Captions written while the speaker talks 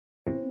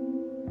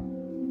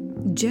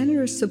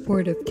Generous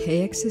support of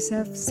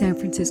KXSF San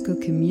Francisco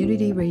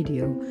Community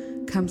Radio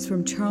comes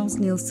from Charles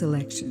Neal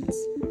Selections.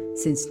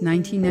 Since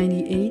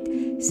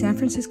 1998, San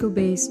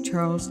Francisco-based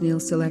Charles Neal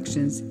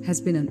Selections has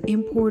been an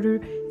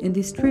importer and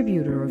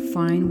distributor of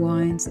fine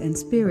wines and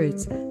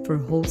spirits for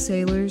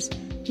wholesalers,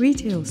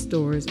 retail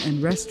stores,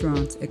 and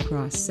restaurants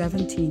across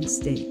 17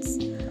 states.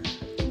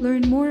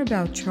 Learn more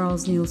about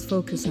Charles Neal's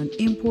focus on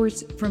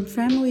imports from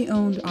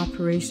family-owned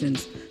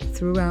operations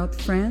throughout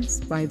France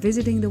by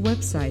visiting the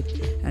website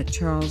at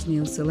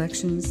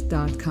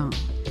charlesnealselections.com.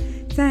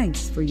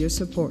 Thanks for your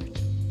support.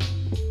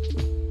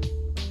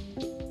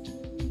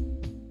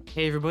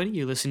 Hey everybody,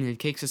 you're listening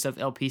to KXSF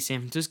LP San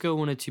Francisco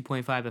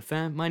 102.5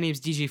 FM. My name's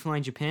DJ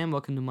Colin Japan.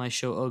 Welcome to my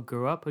show, Oh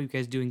Grow Up. Hope you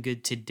guys doing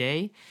good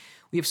today.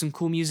 We have some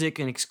cool music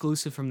and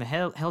exclusive from the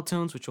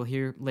Helltones, which we'll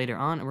hear later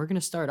on. And we're going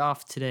to start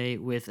off today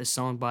with a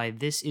song by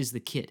This Is the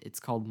Kid. It's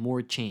called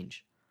More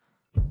Change.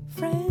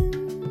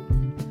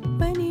 Friend,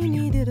 when you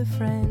needed a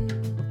friend,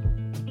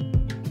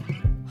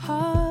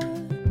 heart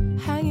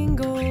hanging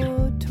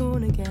gold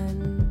torn again,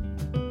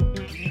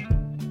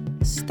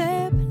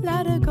 step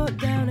ladder got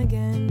down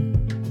again,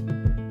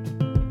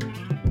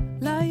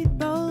 light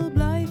bulb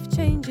life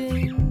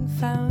changing,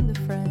 found a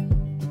friend,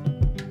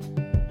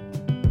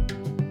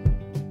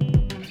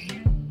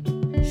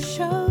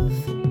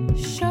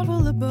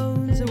 shovel the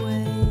bones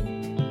away,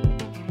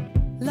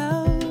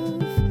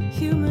 love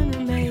human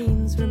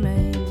remains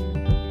remain,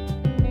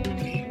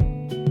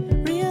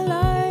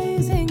 realize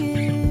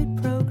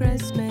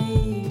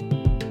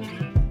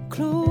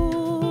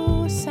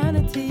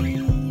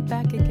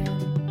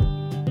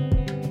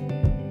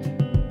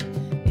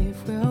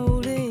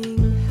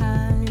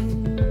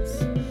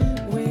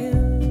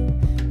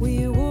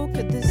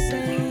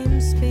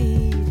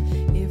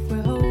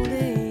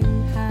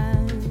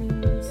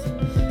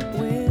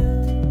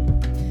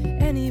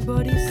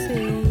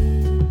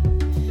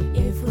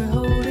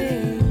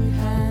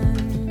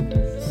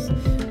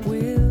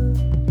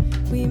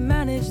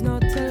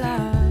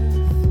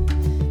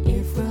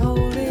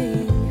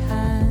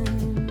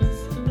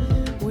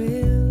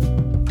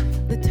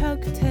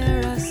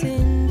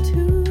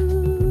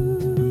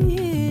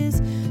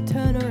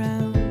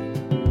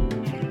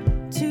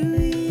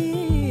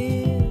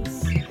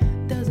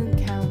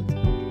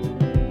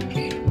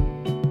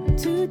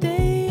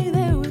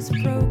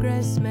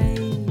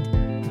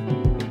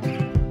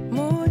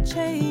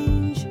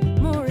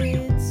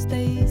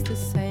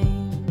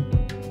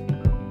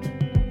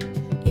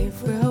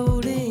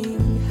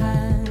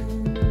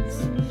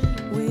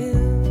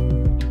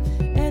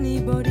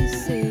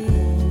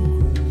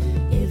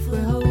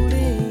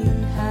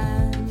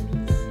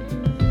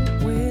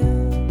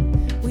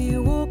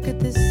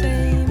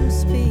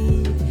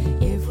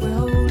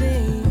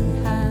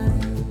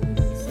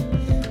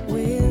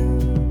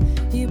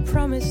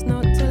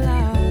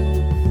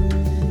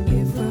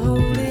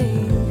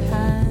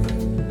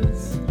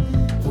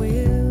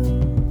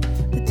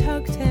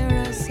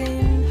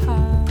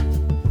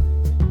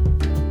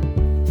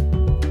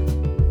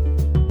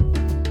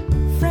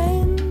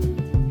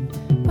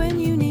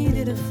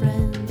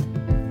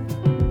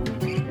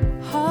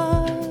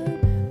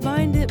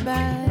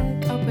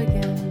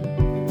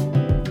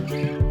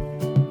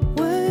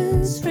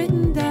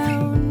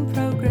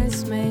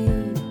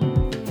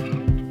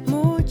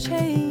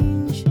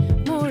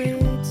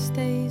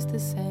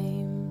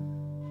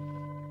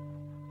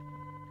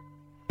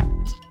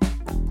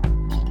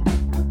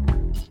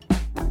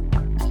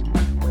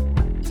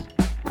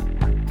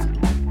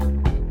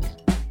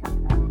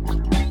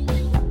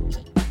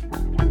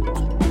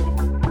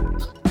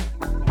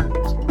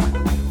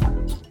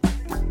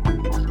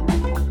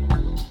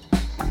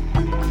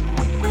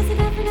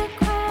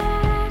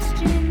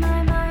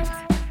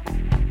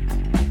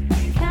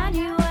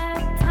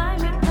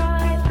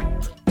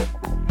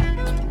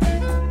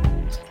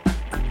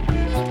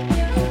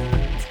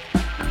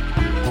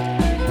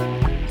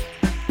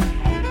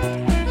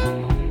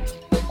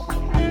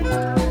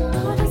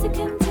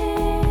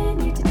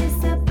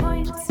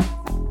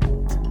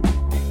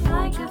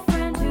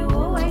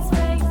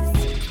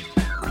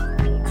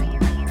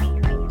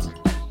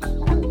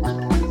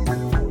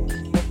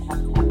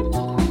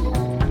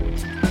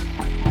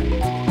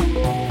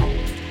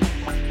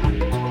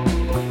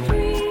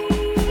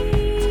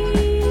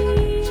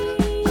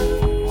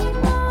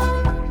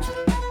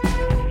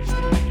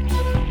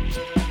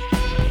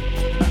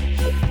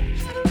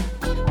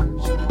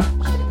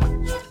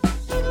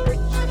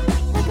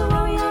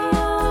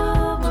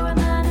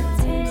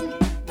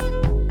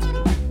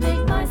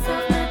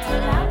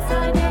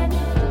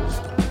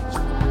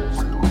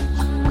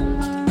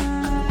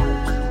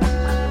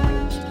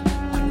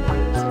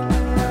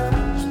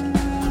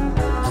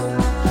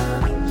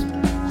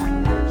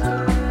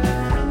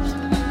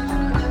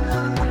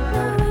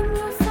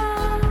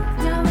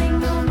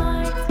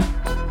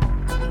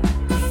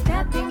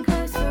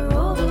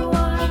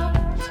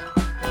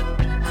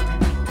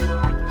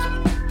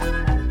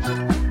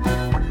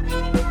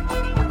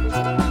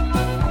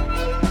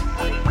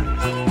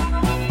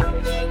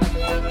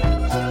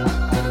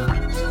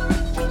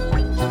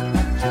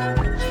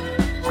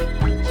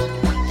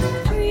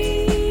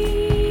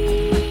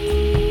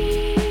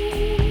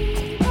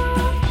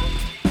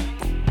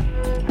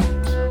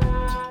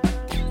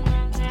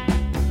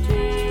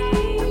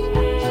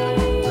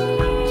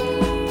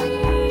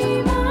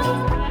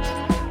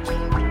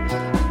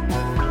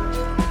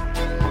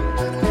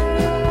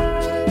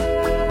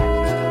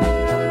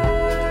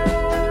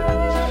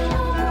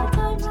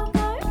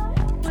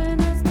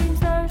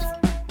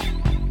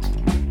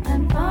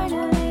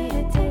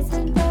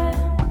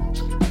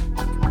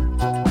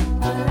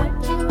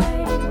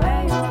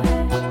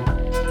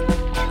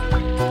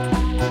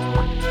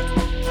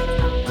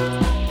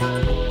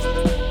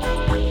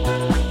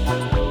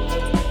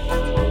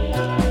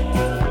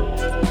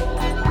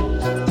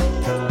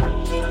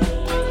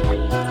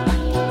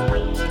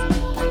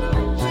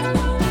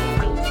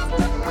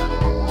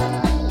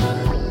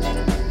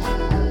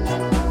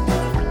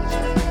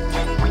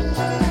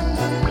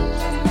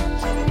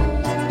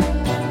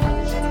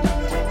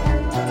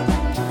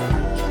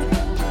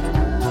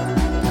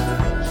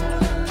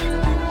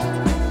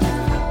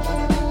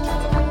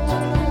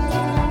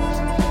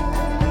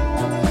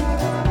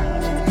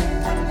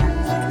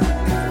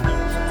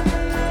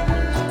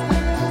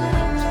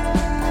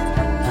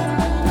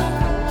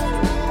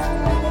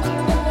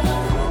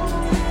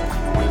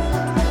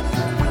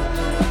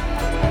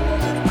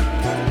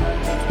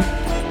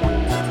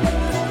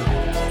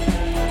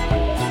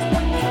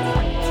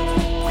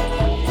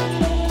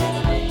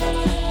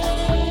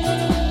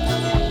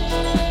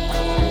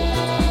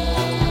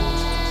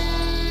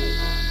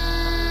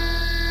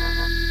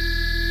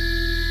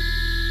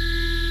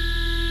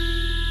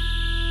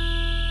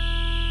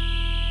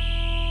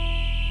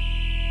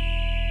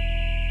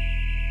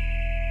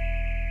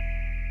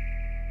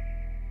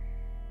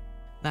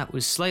That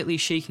was Slightly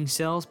Shaking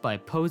Cells by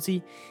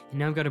Posey, and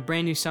now I've got a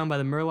brand new song by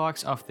the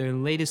Murlocs off their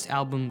latest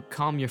album,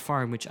 Calm Your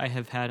Farm, which I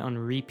have had on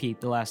repeat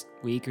the last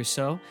week or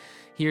so.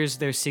 Here's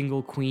their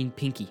single, Queen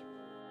Pinky.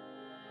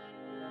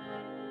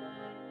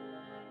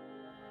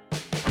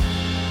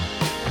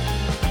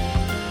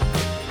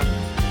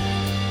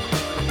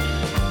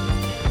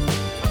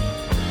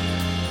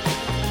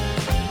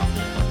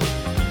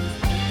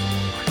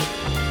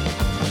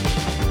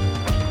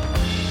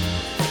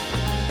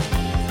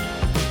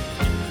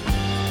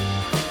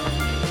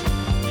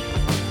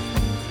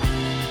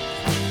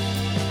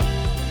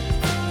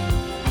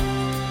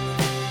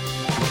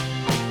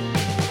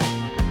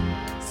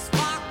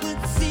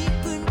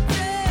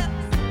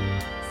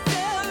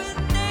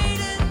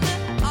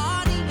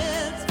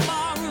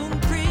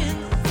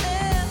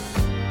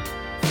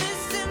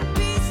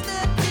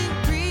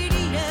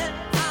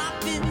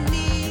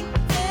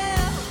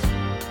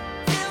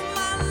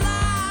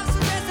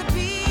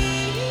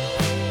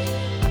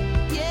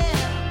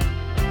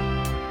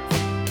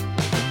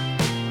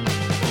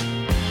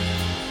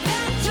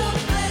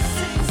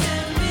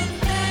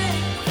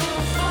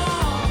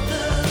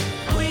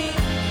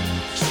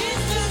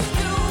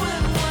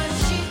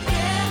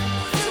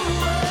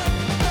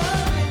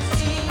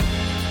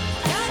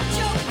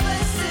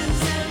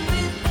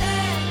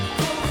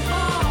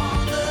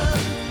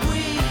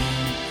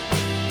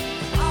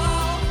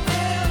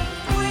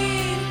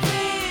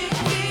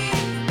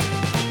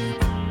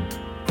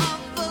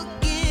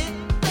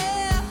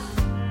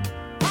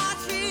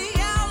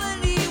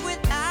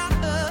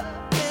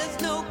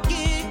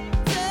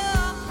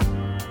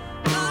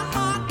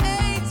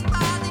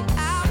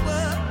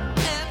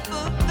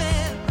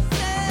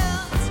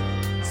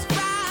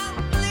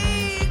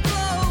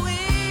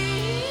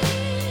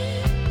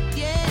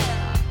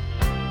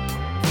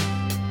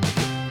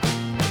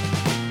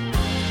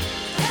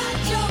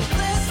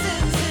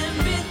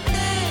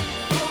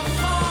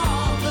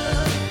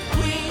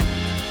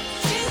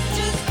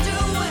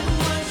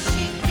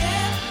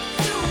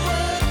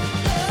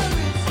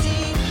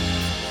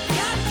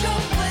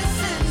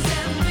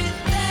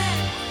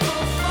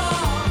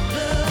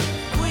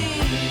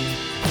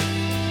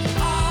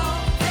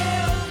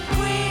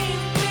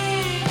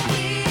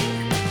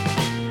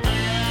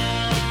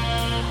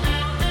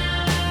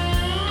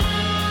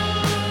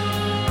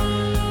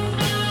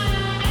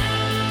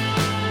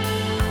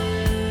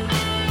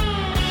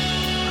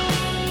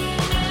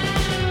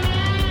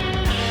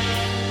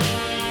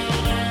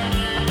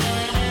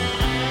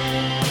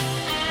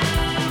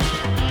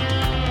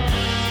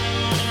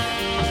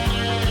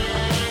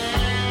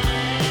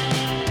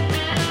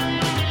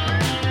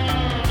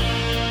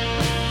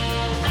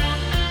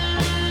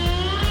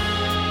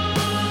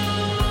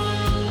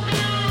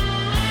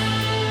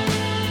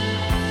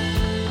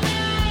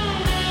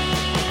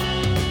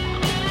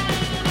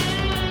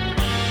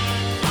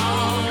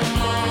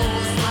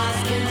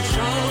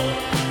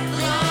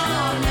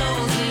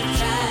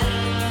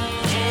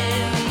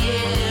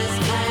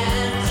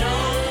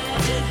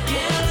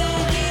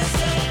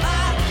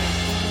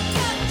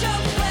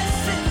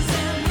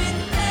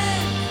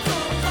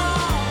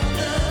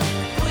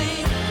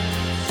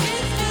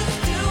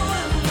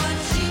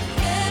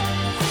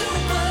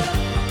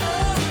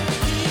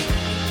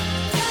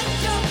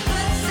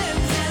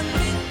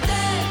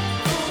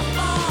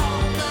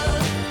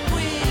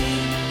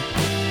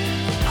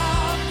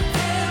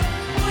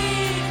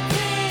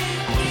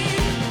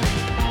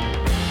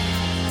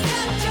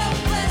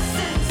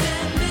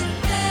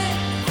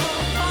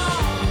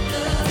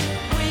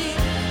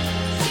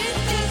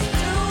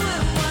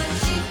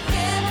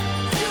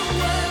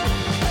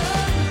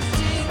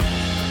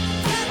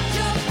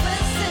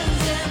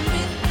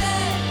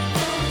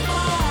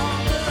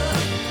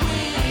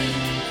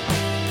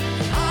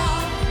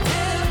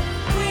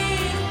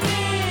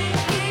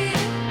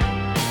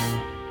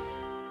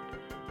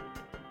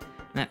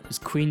 That was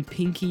Queen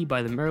Pinky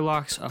by the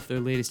Murlocs off their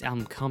latest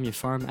album, Calm Your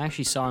Farm. I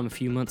actually saw him a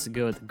few months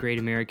ago at the Great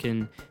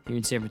American here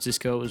in San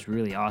Francisco. It was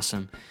really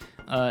awesome.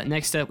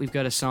 Next up, we've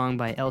got a song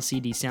by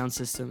LCD Sound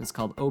System. It's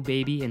called Oh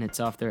Baby, and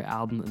it's off their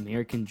album,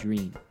 American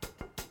Dream.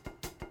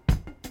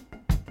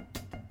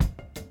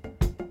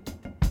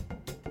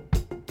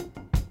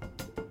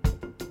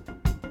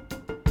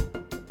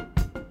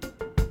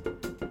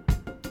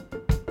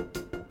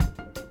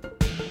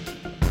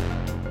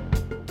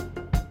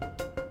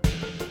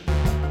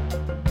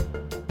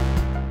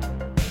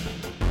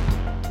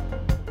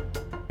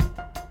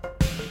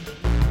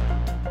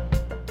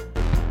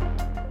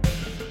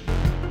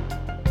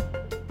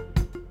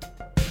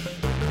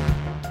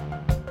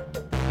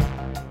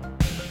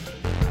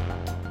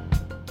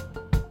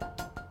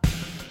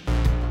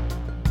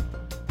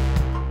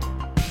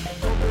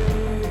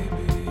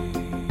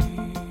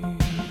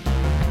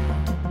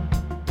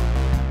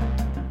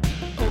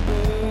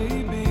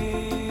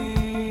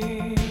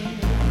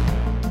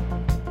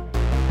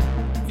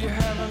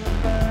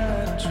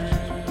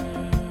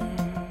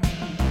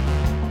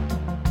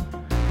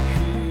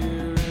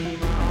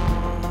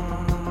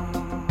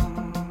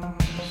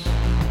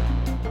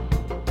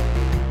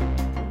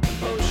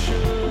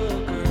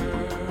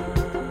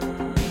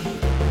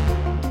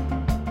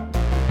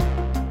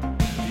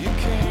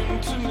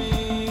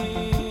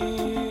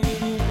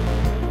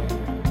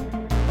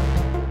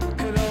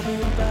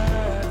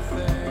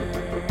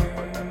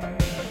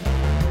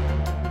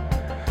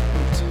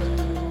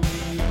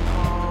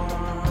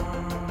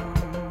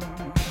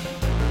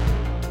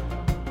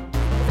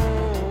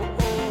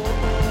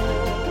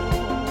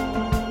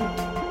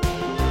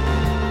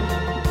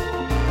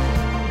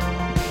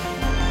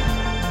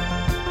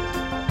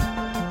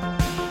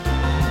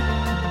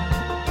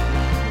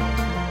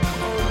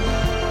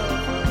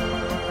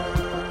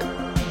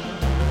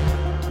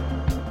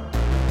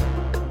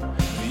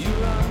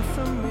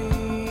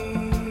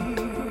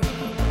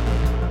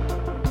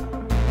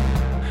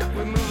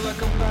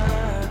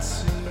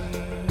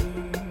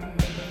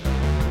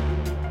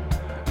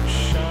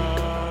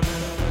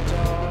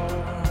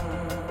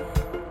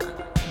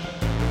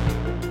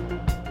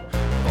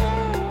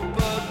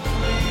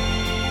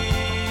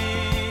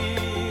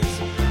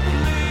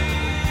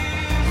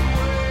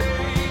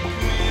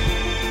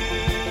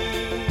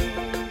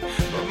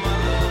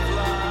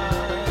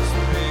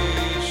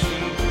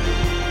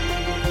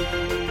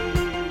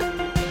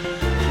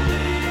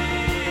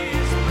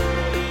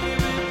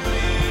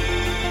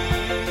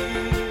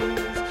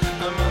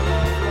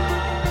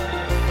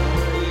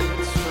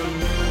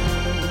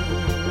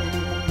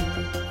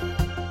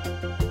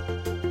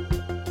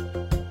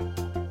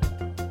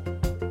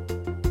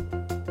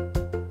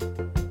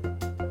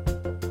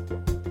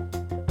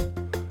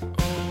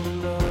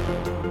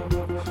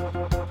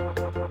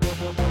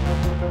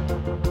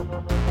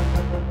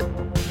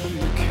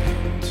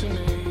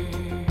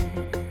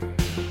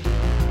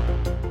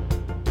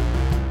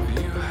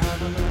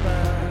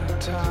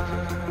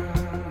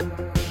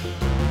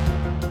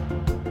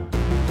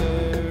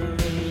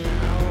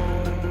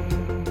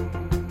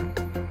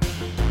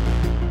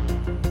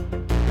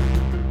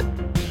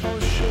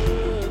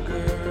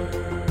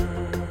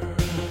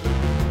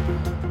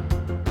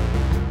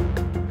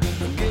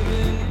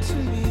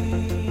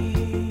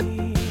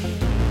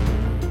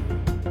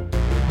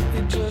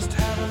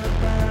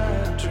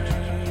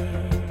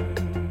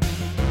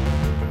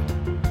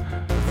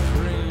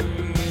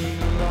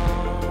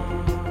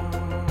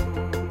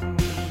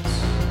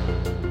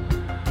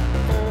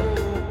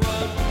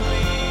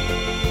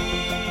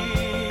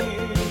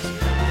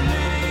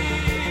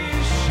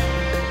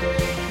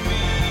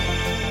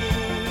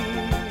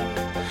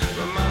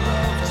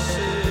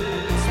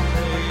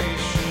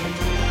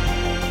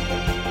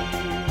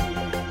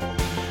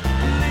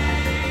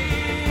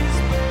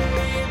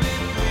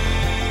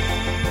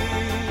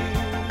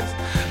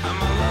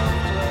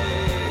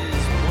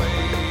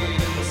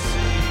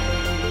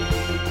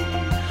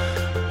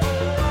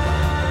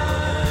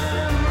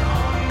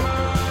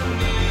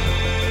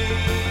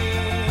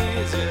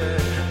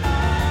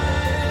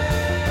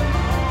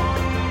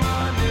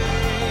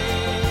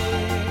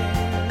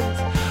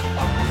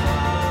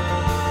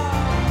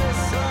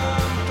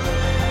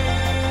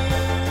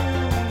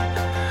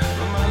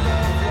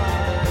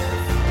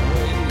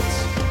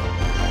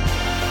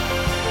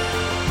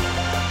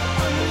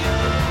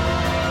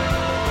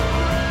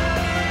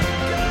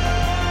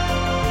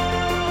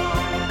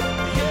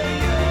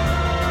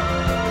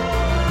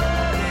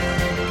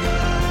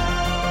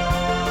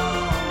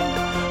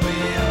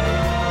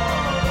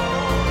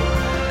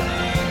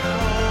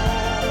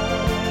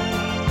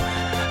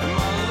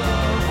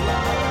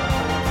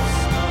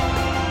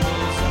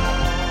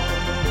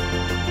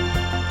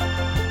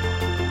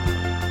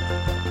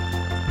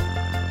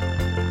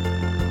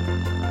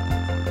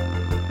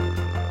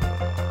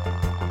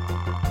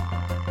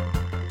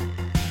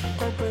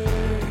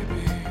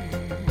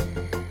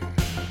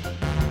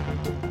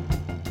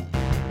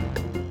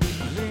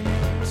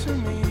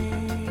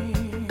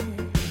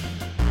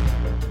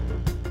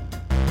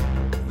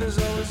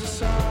 a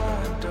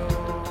side door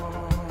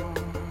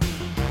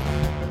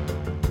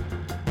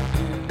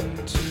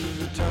into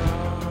the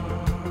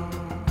dark,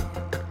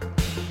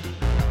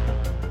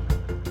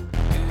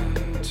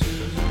 into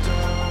the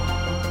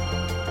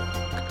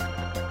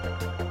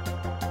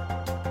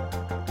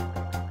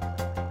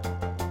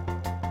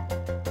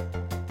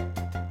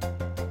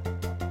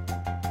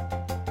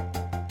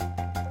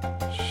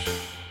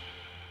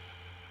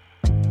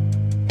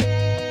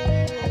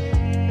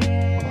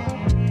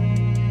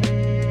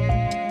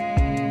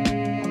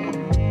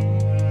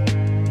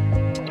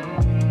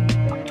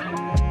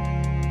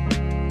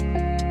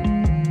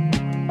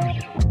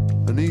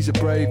He's a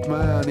brave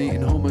man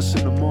eating hummus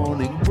in the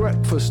morning.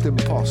 Breakfast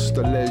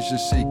imposter, leisure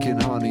seeking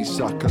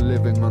honeysucker,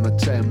 living on the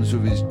Thames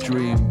with his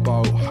dream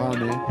boat,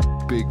 honey.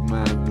 Big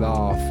man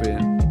laughing.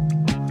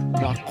 And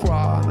I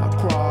cry, and I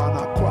cry, and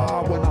I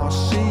cry when I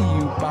see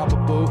you,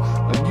 Bababoo.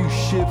 And you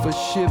shiver,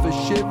 shiver,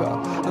 shiver.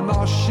 And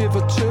I'll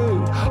shiver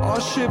too. I'll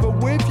shiver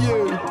with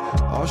you.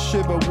 I'll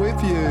shiver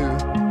with you.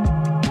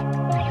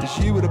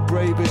 Cause you were the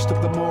bravest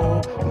of them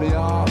all. And the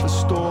art of the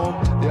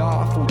storm, the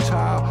artful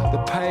tale,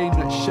 the pain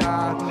that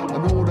shattered,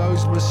 and all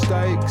those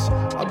mistakes.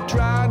 I'm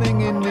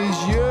drowning in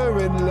these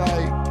urine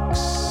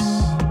lakes.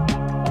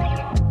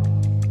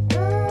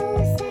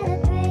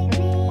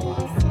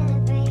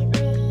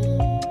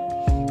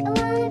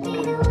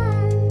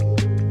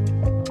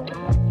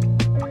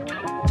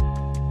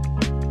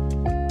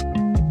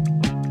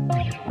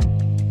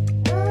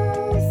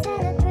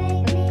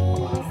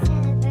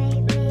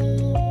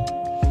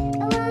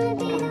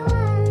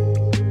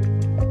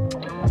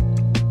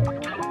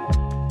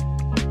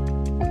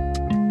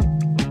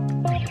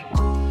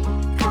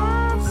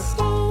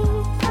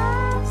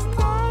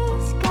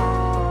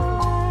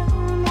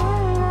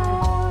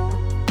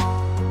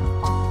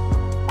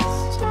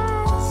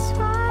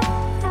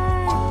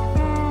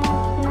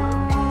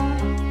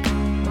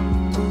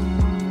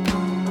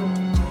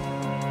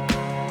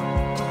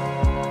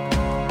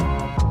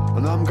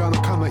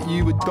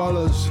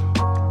 Dollars,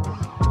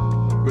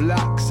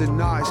 relaxing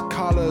nice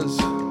colours,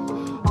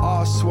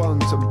 arse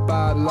ones and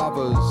bad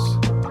lovers,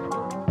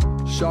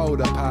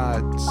 shoulder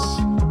pads.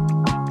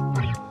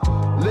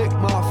 Lick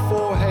my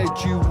forehead,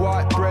 you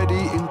white bread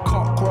eating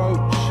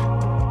cockroach.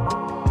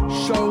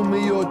 Show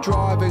me your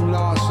driving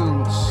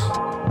licence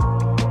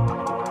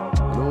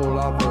and all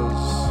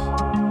others.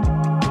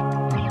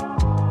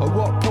 At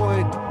what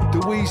point do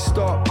we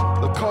stop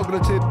the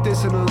cognitive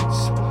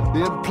dissonance,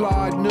 the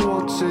implied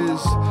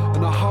nuances,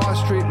 and the high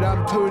street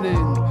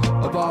lampooning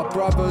of our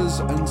brothers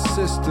and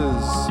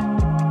sisters?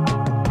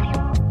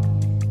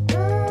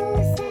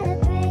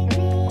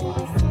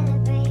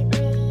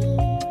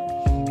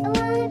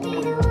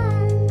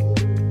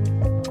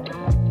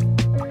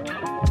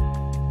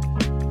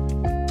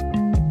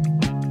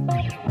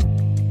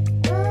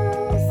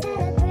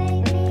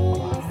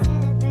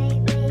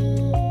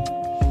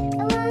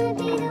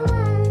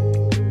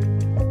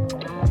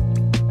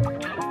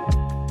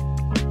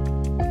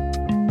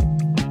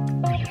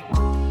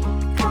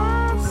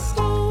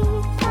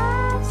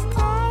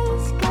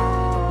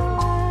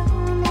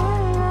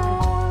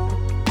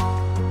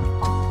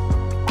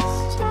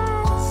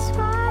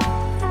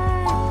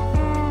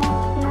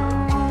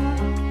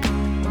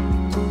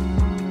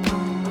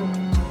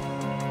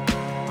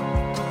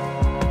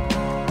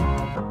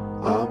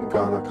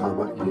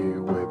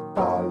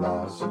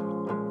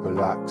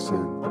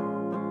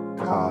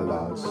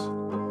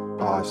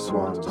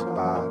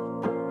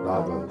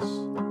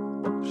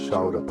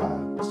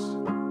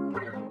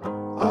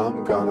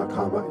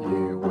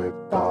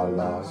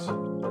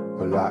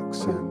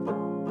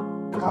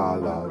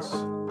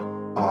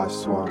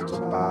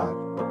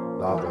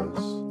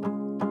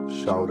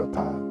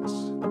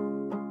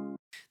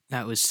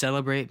 That was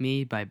Celebrate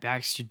Me by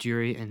Baxter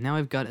Dury, and now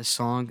I've got a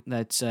song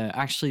that's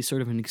actually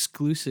sort of an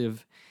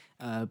exclusive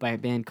by a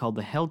band called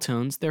the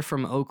Helltones. They're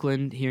from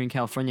Oakland here in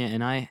California,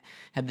 and I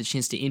had the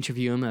chance to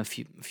interview them a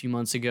few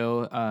months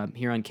ago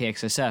here on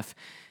KXSF,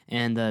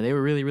 and they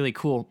were really, really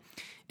cool.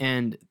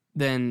 And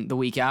then the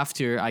week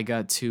after, I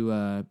got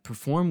to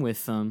perform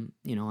with them,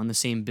 on the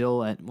same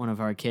bill at one of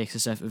our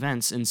KXSF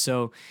events. And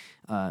so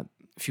a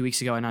few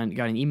weeks ago, I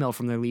got an email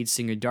from their lead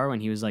singer,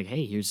 Darwin. He was like,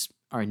 hey, here's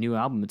our new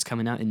album. It's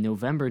coming out in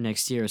November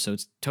next year, so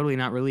it's totally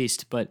not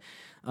released. But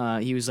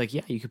he was like,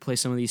 yeah, you could play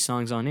some of these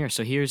songs on air.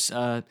 So here's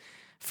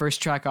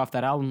first track off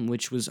that album,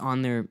 which was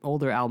on their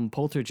older album,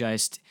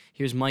 Poltergeist.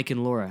 Here's Mike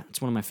and Laura.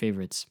 It's one of my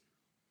favorites.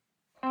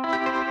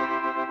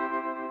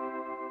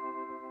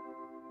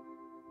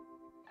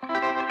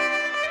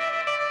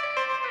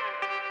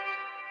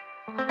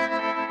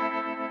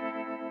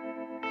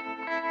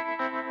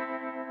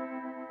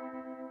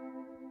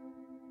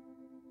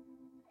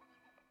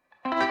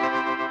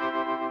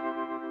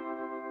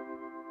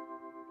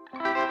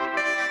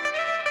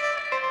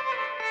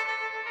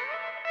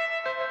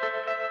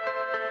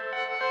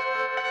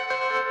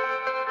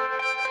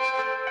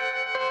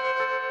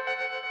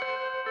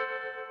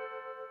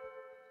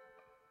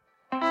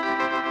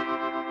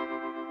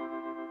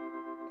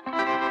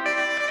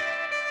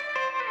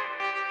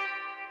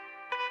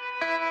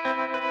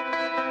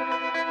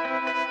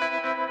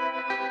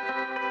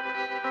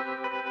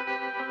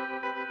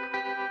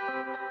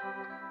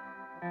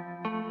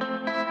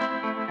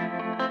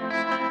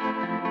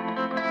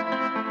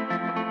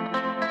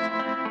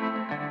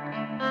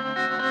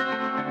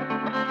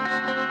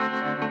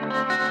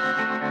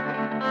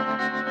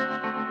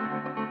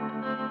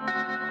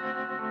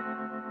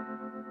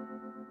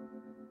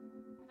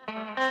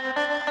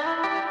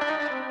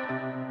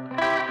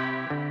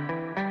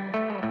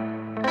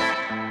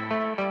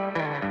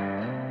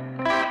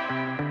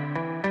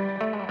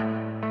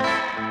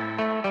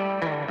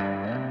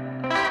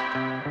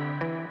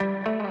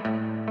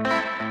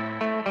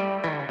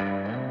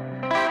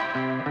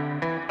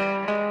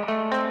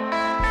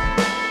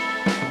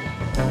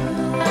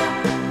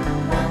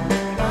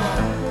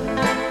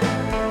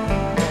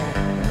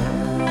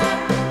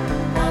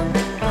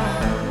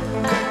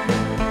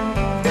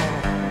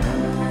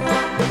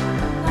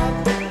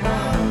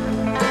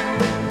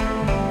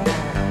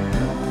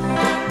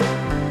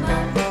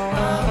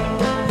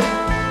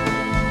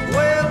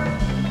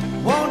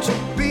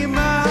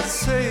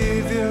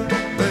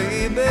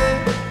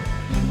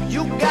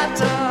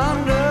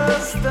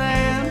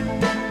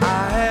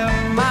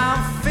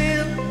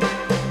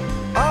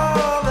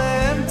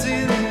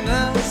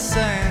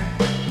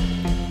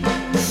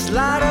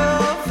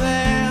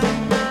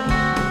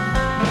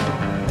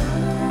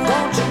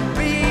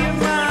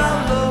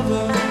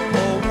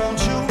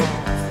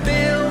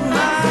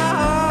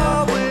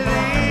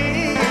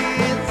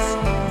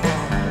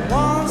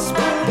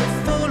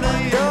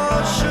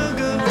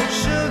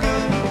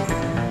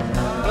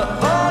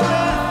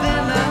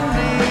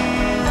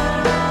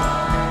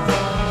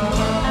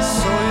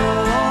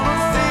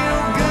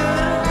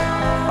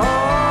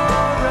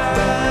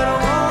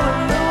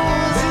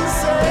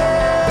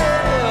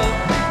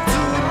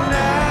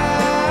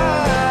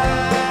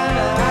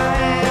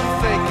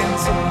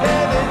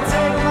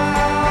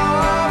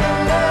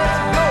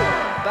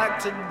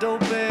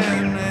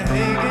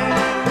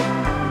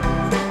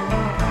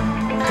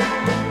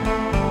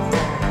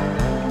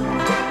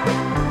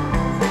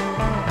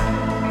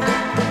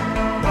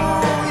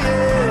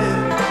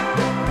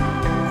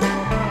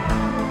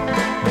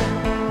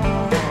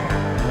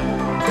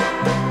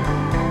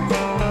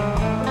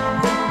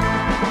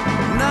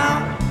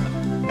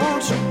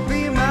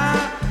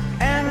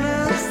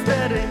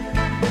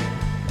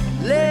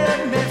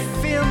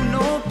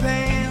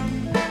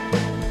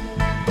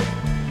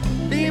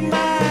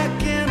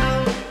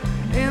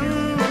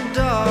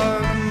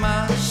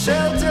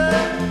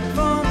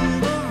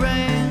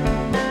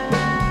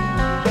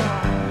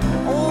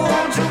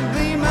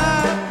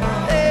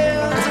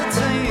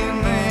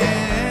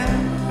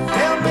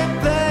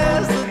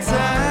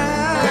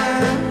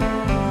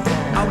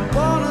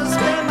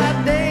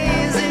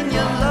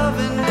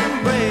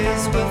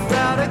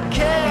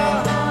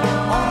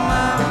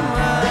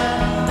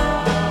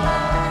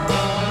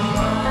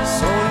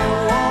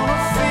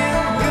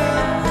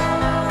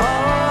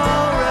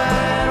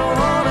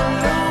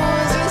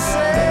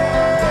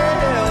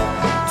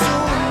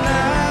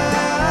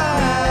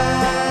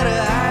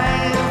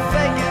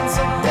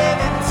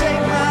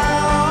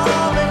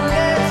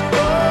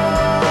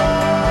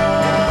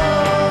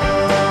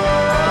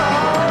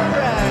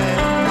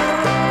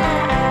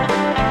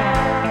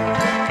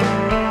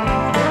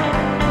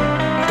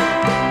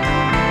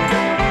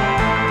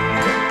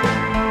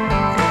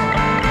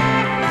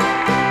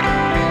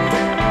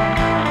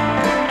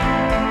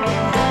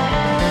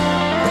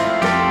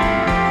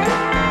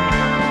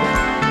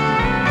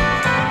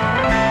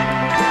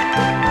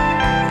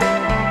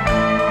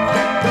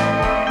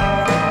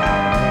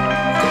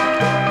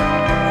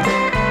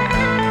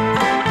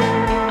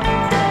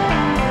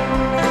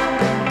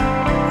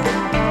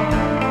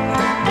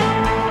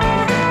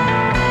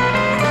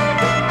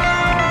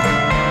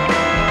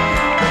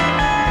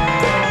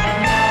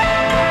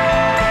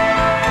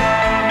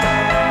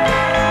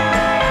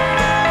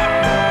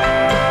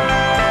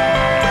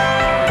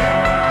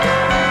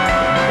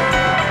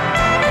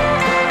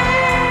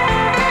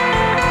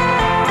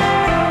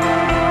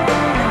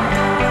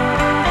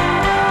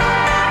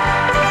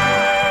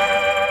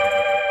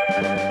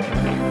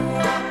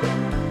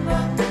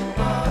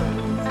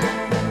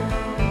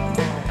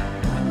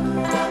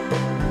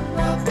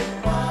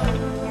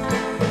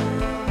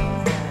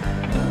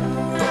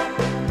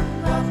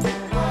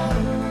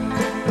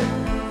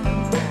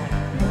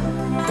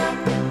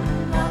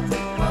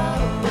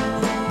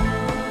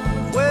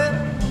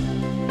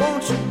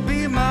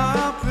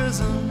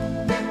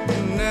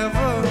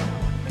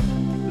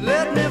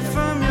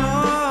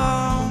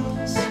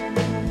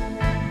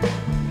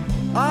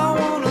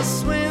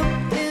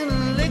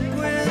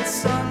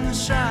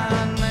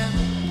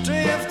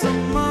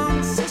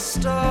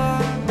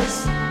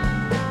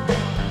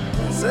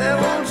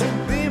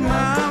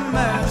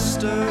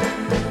 master.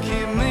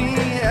 Keep me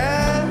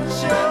at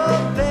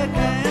your beck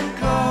and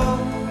call.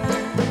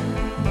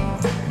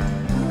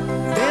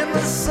 In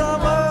the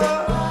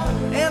summer,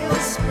 in the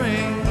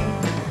spring,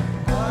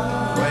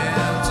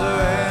 winter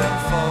and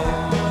fall.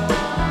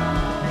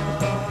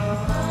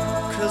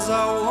 'Cause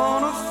I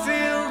wanna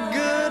feel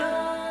good,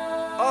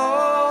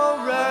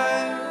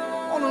 alright.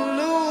 Wanna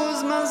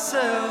lose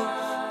myself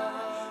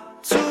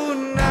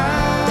tonight.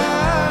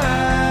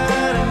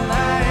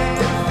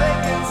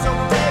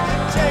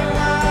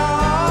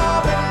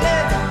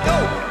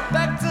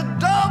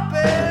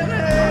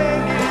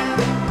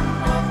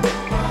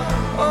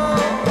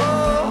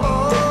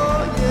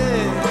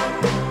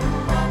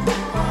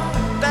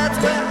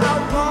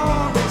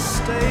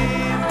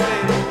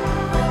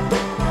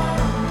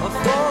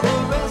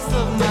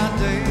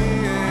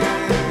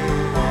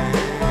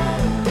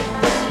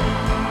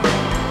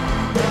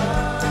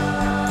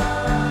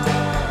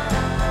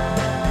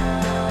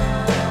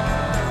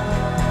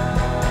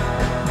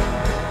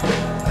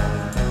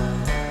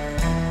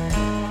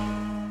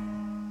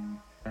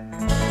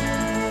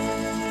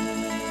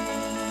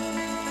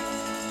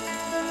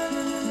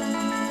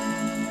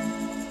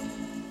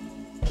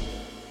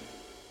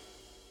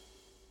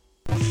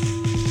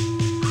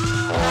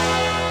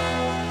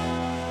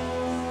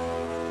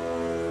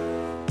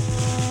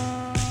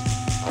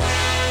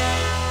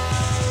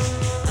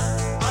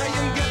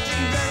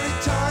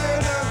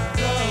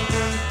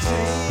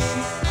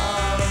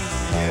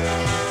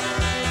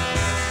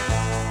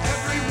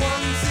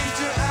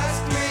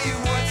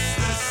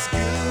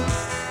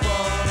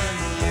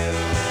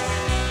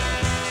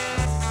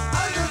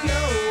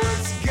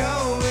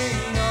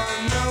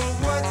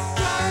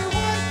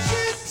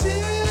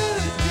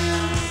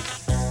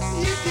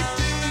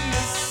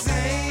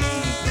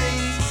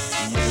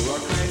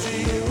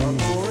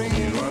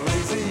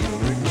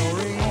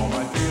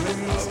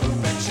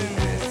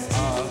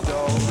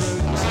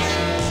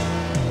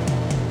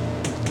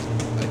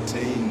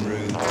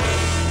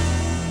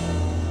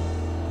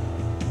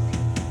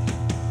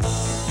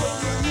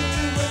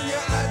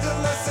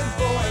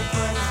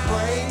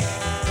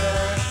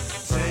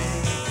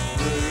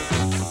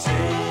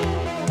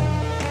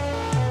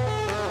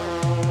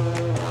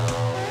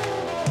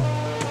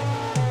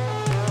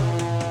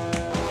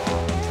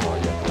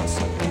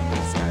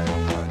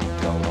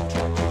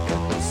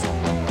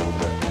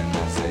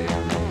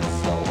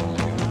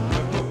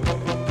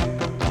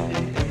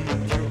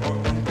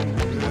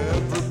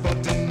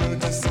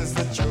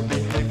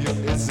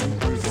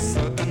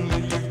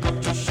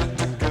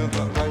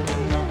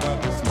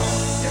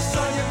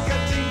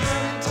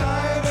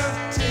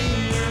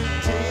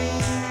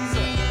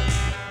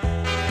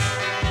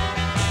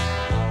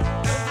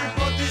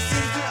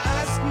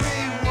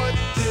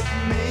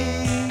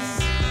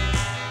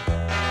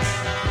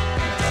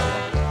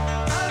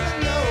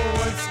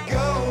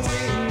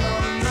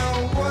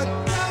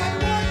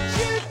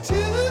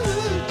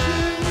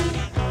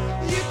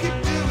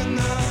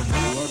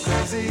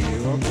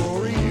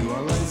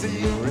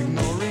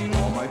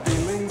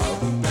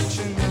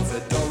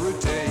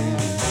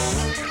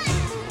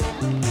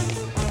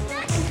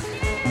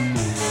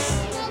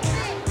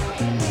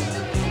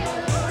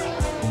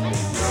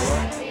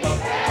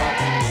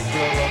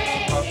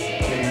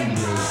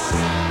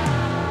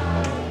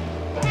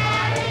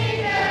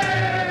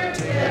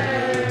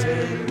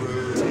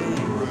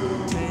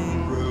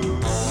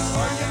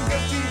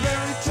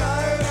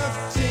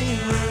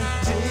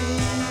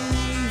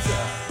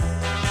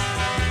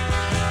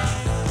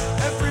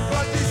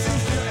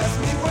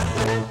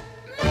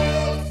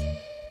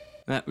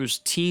 That was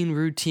Teen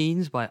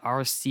Routines by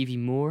R. Stevie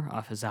Moore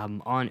off his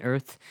album On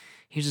Earth.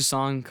 Here's a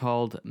song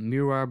called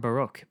Miroir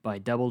Baroque by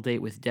Double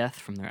Date with Death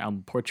from their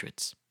album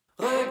Portraits.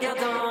 Regarde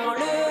dans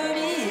le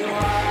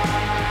miroir,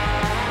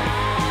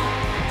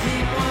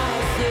 dis-moi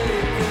ce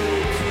que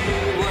tu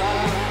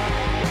vois.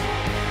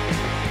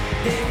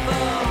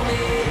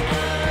 Déformé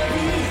un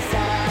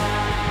visage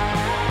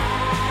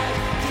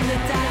qui ne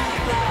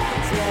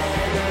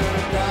t'appartienne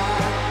pas.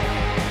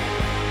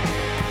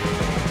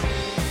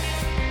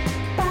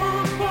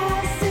 Parfois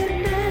c'est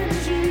même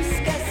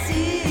jusqu'à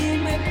s'y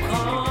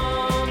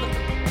méprendre.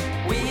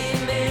 Oui,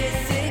 mais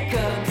c'est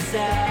comme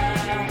ça.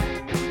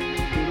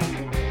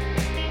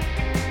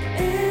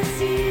 Et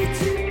si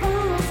tu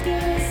penses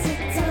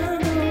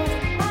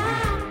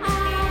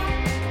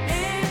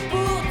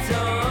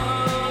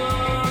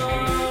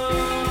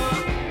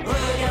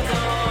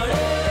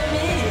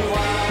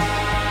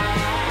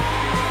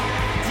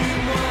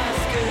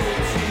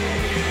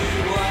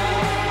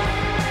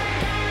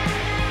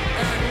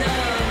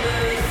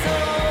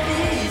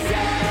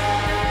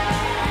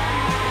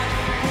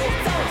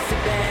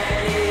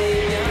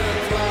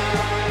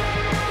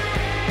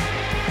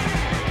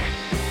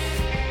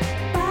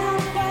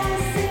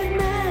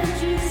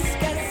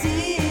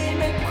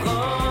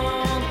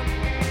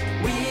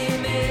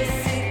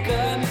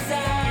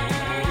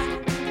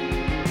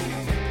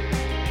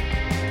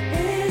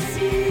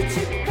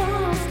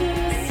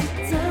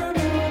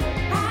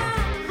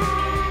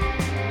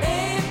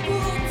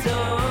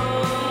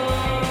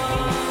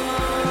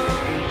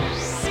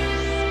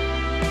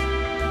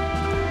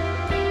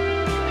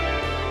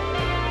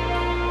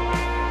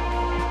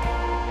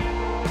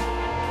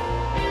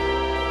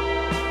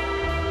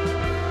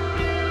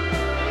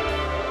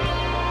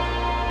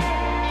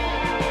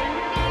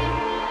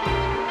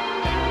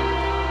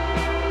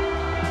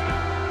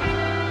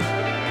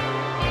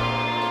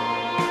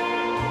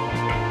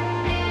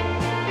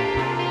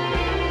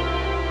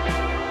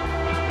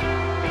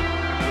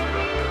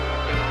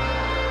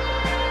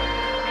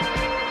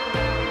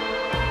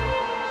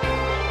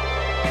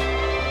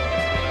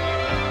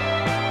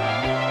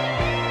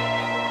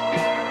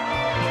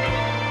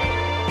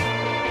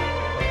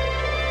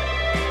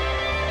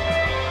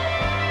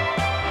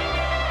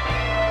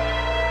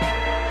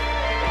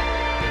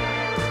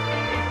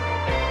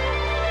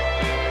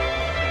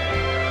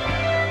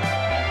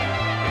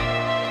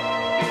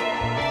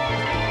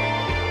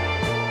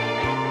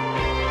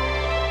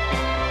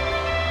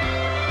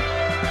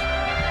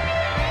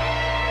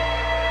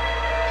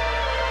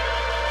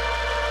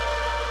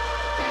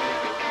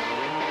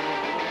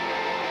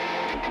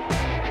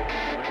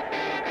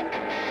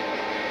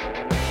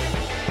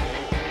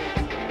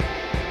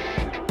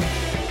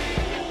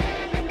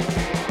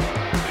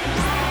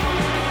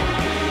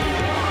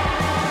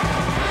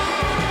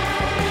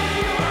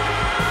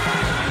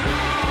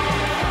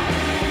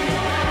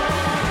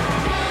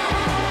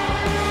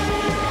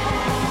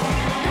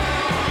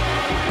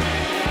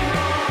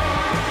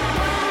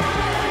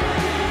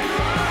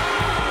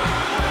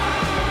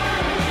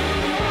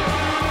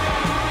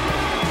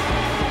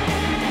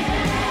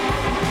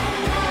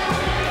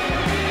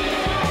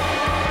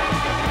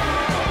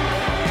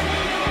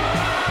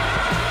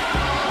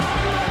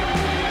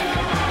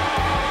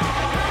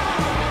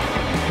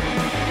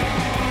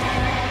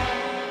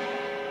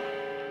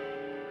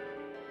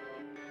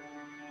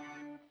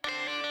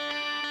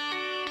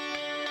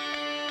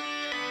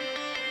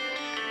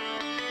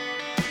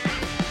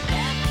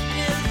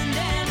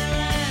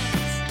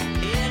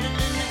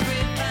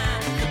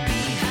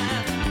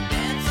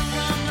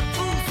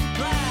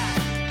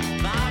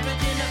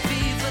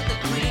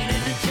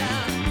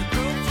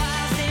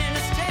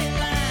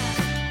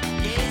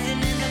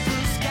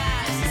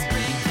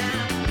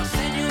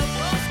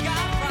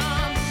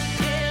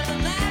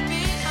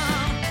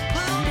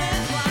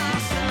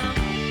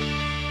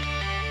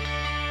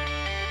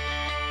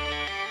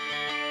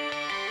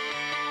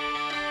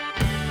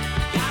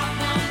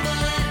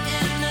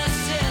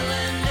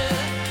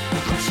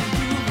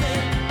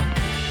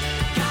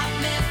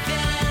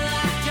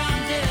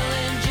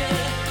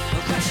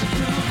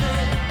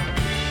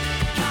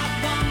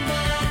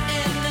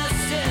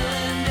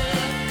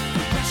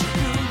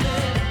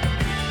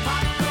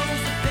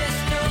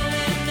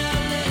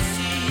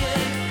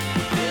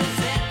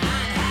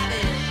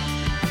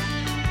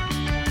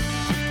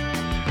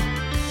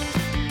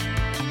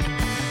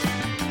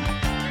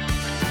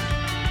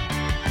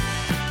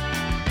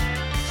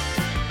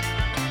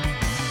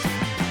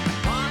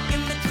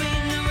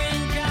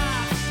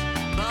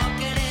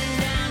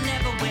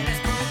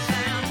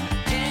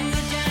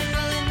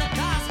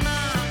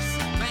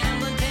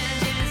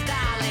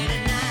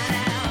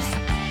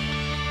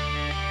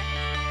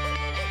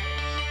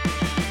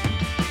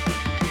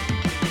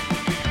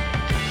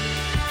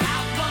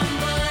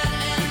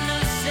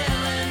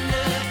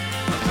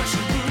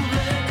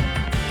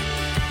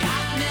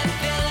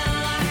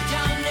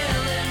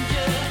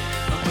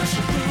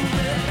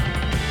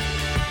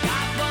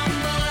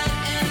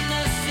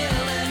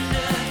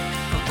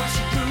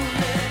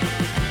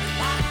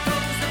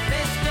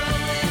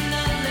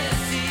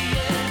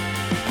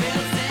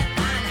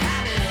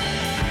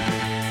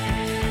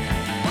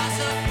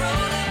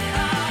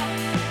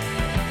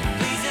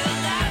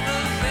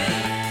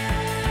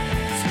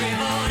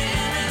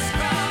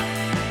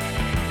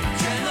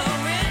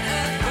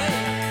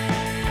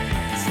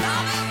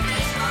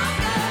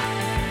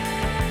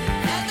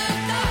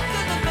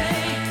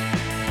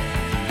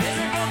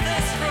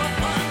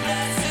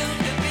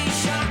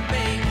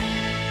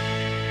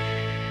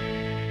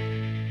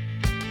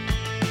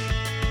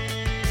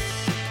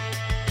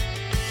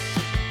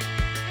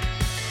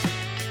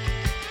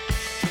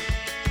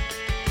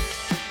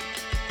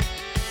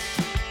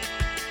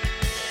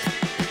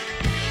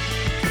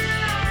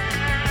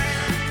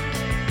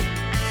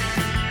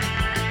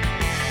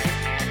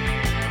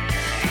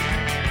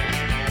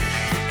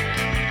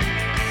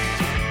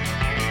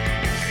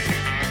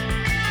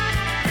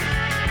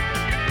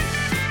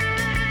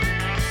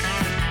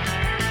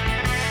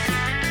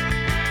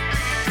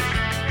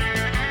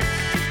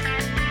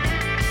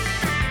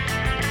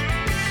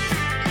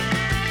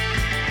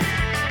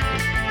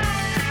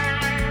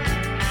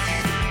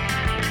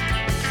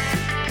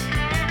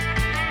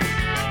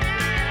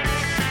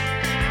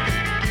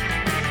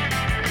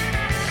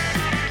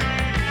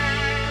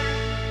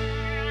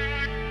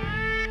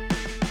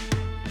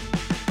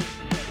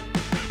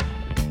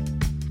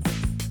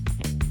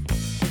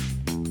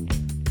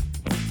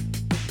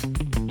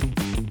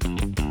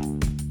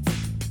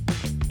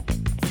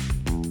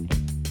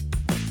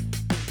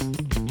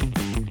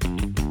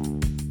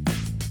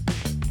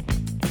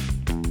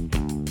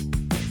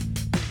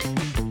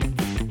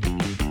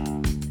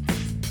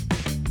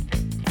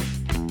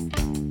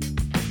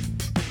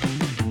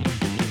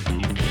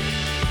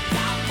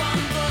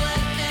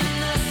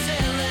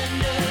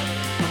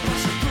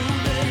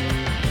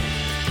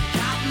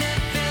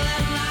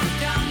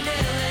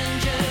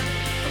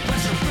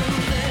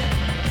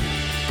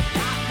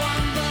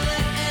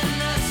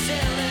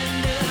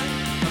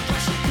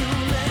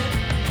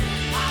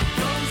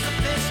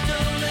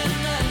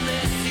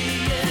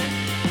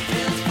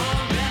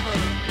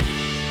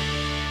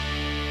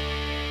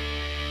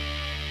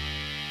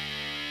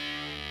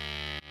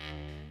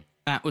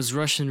That was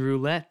Russian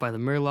Roulette by the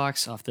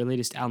Murlocs off their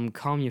latest album,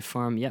 Calm Your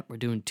Farm. Yep, we're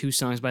doing 2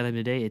 songs by them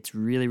today. It's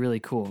really,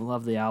 really cool.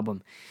 Love the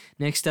album.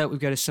 Next up, we've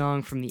got a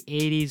song from the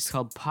 80s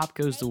called Pop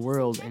Goes the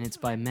World, and it's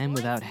by Men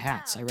Without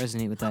Hats. I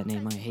resonate with that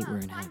name. I hate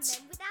wearing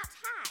hats.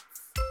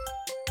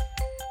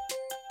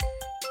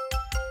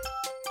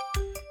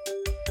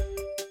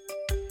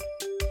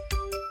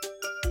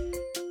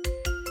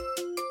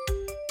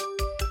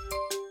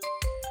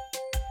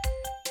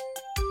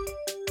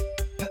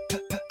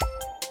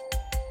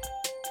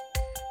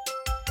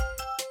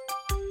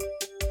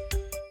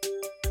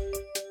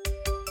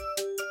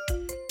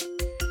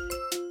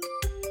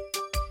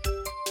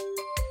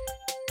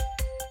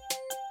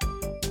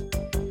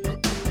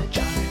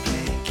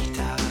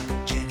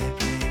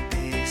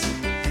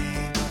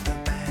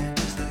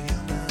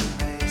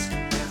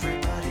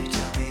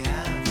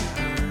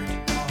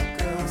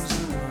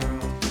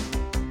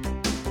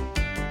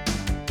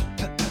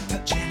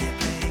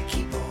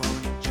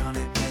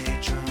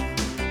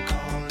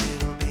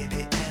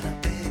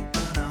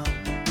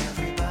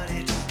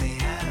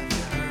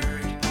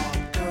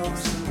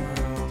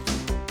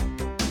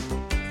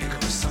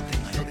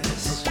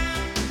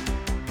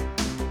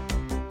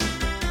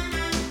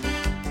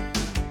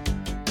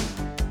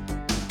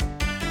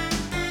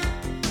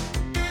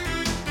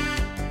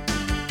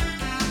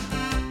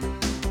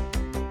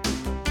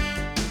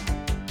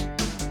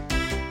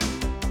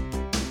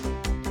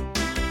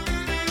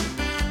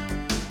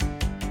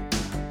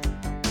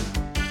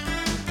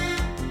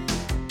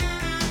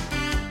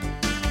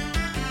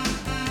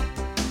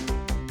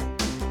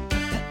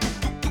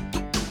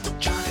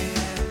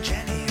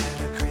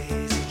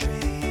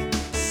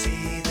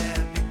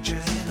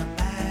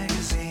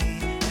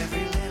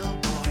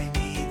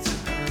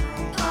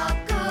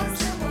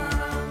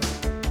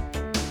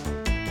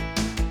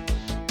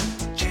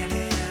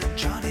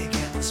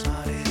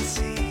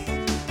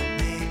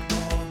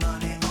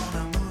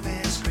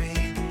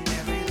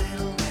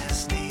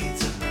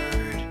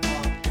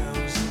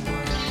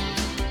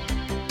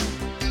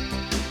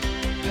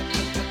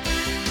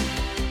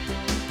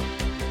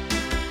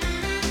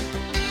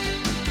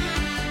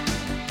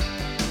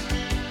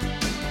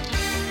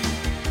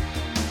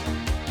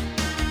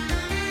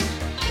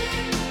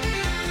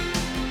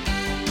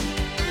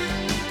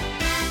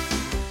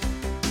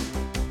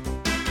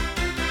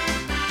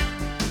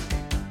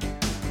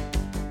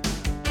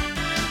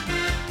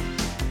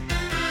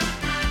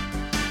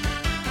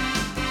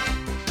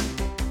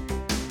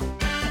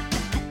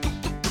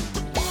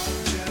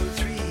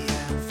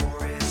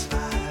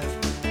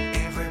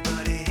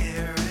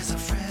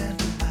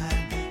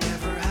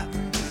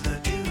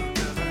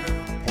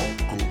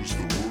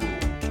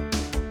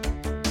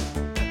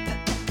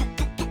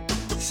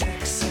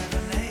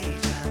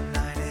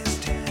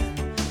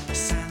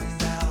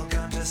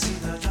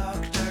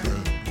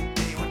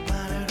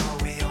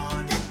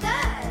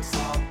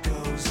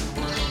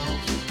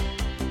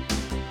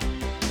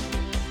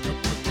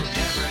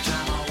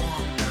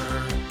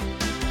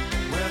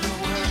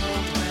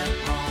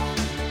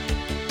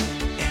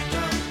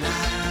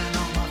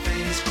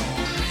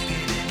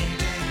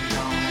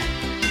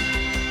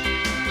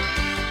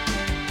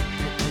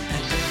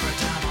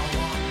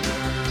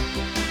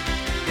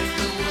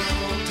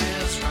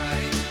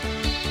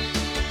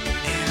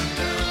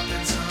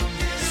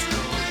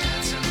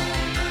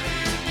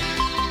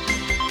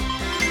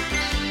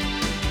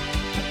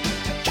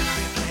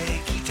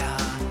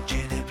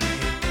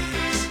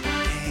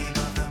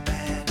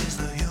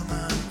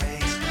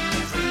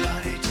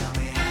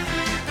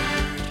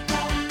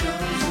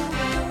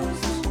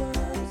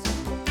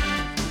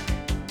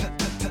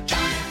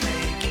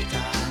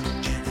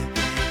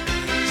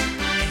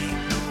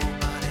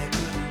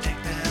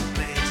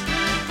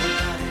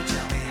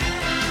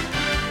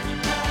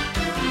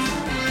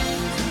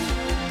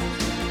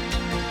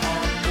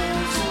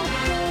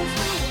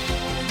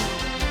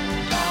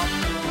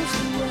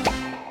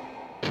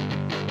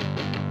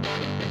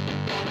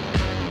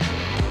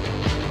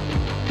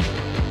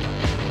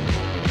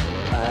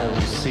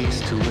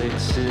 cease to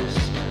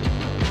exist.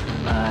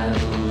 I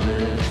will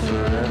live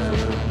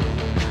forever.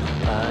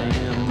 I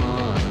am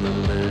on the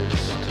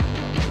list.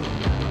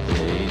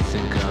 They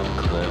think I'm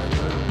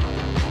clever.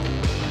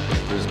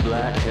 There's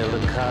black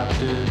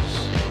helicopters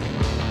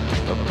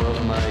above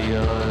my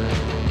yard.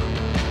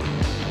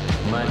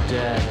 My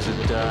dad's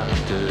a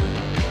doctor.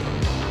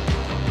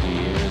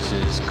 Here's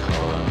his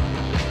car.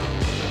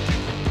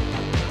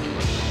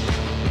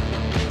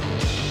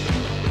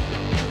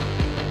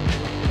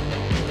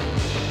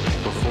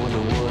 Before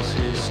there was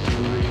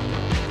history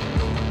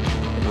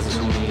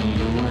between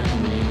you and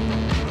me,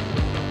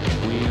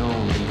 we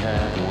only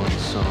had one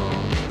song.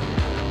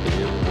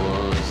 It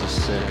was a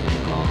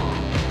second long.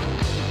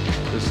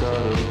 There's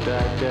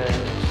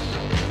autodidacts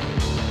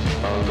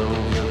all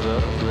over the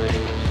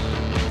place.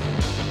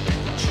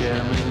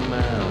 Chairman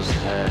Mao's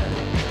hat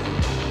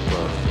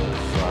above the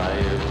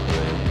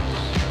fireplace.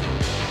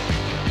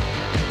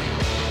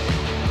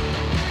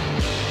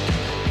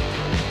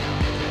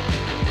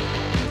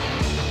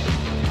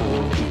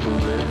 Poor people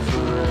live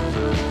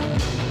forever.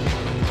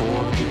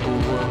 Poor people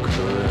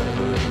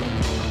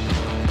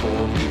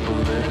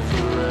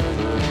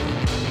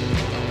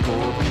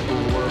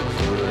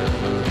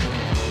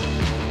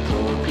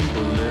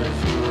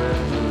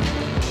forever.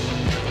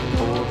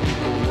 Poor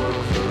people work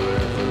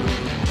forever.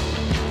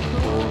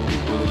 Poor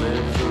people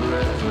live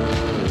forever.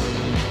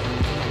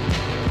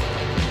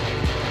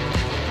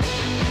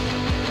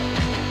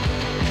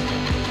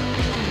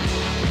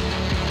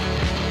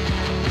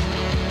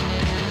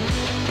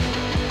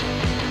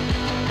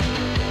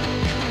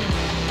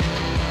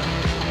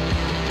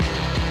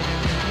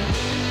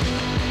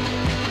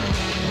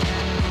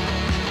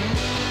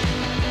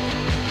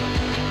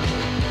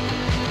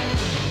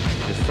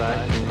 If I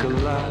think a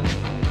lot,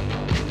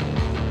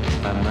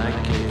 I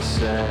might get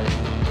sad.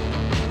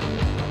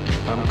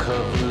 I'm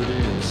covered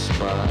in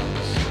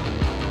spots,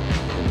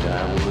 and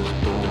I was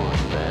born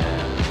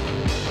bad.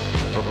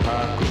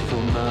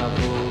 Apocryphal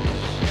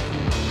novels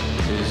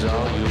is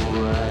all you'll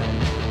write.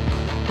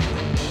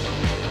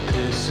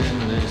 Piss in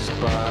this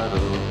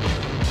bottle,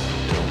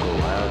 don't go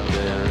out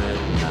there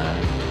at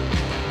night.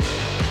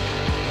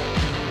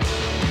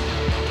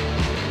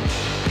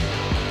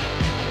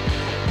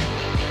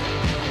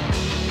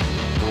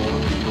 Poor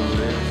people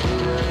live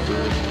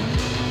forever.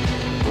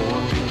 Poor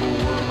people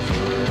work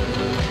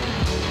forever.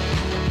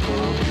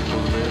 Poor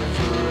people live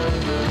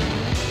forever.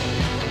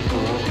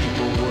 Poor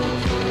people work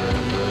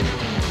forever.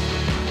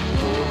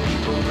 Poor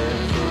people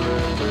live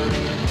forever.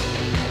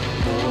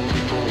 Poor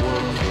people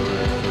work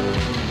forever.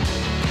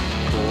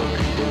 Poor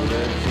people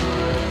live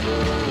forever.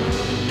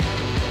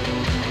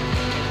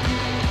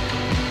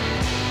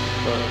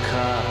 A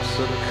cop's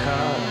a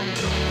cop,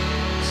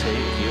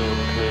 take your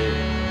pick.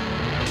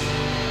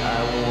 I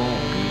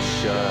won't be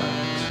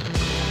shocked,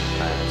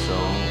 I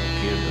don't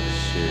give a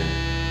shit.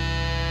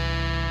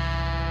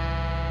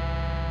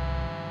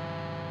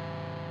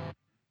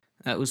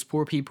 That was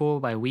Poor People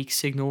by Weak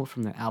Signal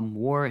from their album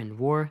War and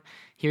War.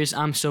 Here's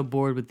I'm So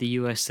Bored with the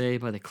USA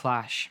by The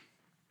Clash.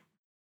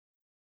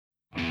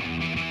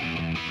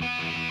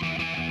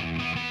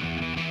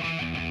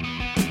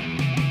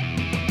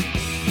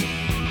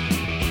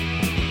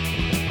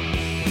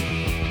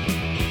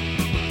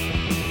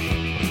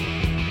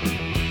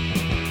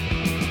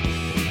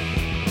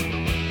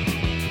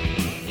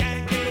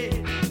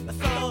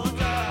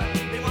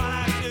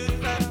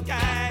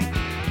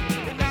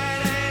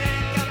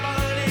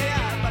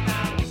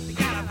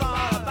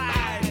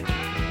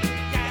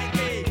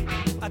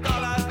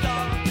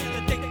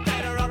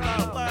 Dictator of the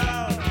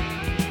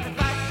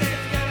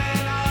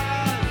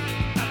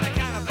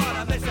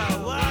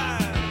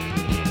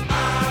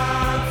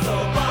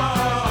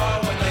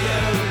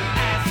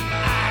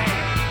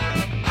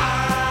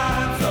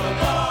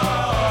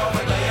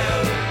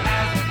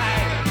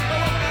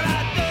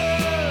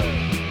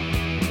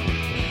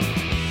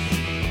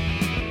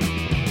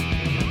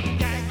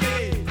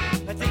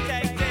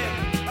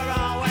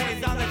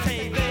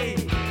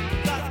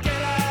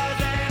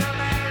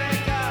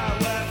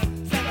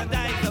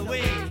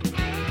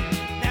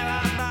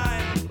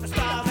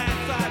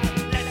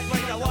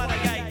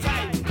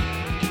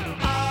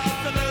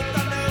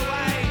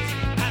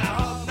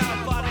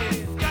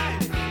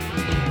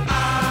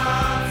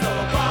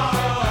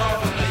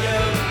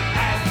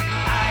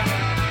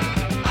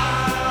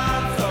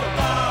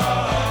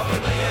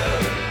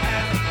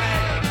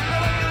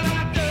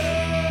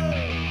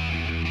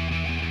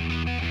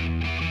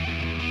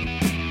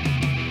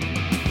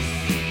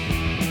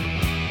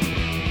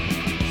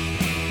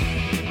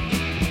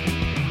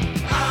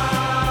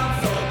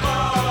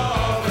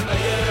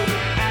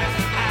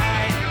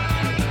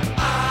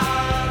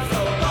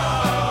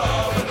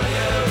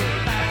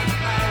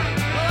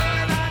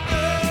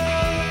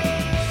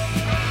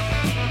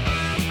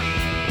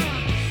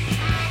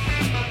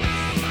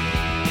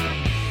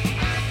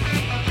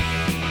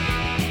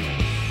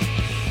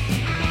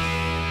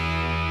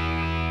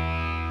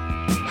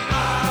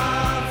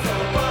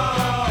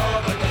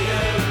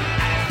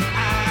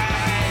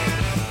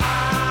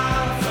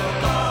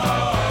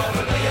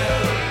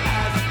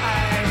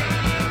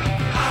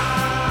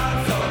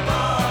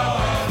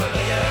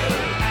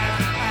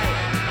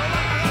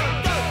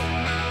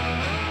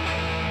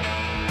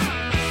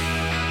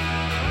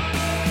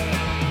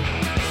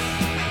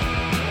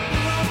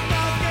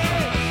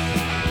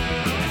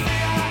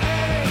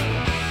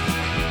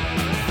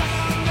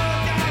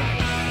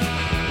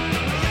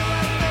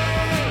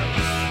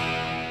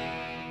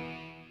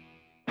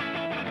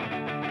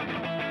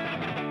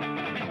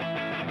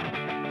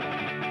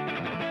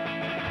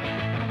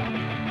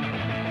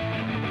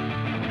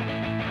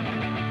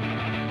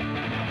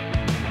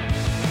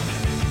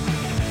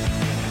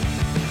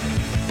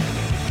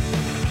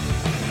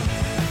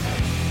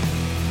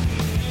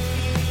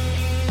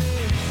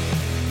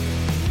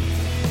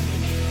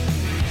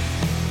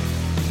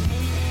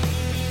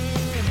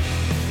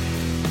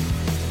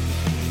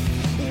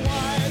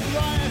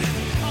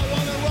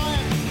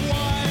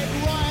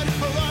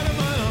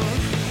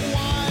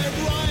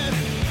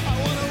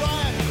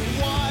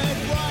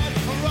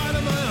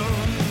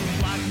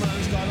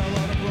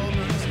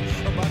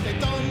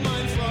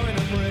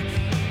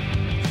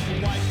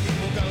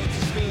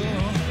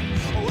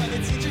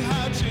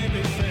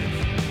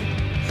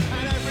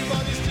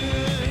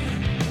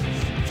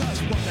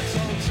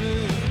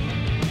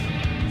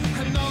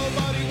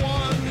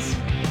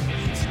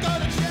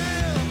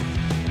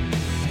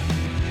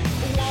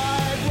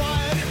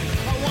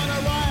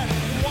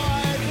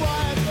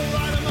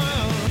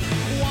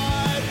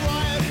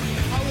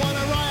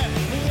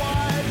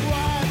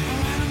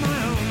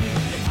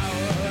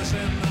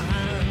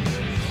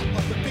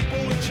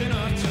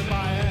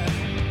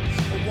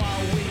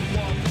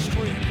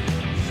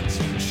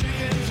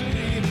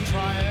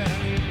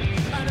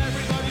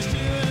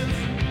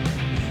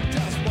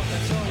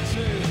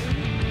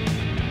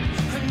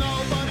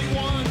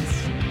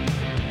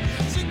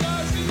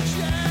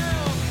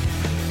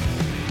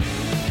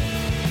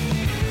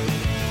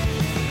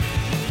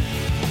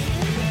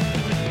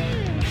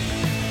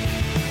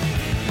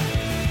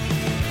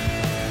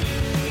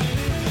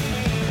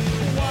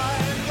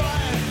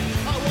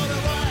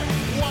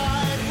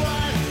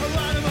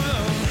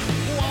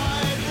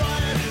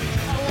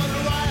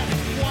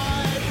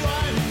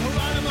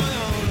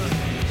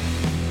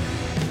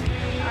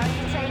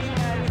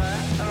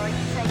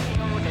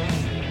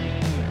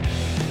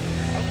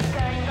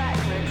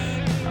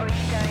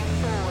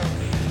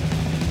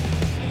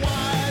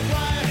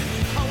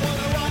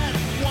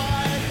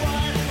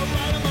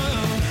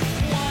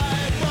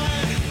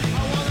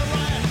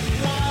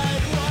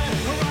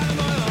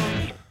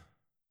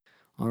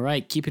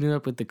right, keeping it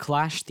up with the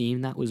Clash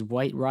theme, that was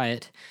White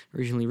Riot,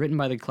 originally written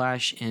by the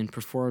Clash and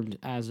performed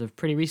as of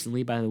pretty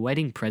recently by The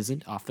Wedding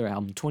Present off their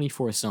album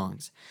 24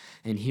 Songs.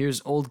 And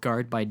here's Old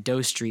Guard by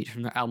Doe Street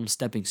from their album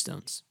Stepping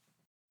Stones.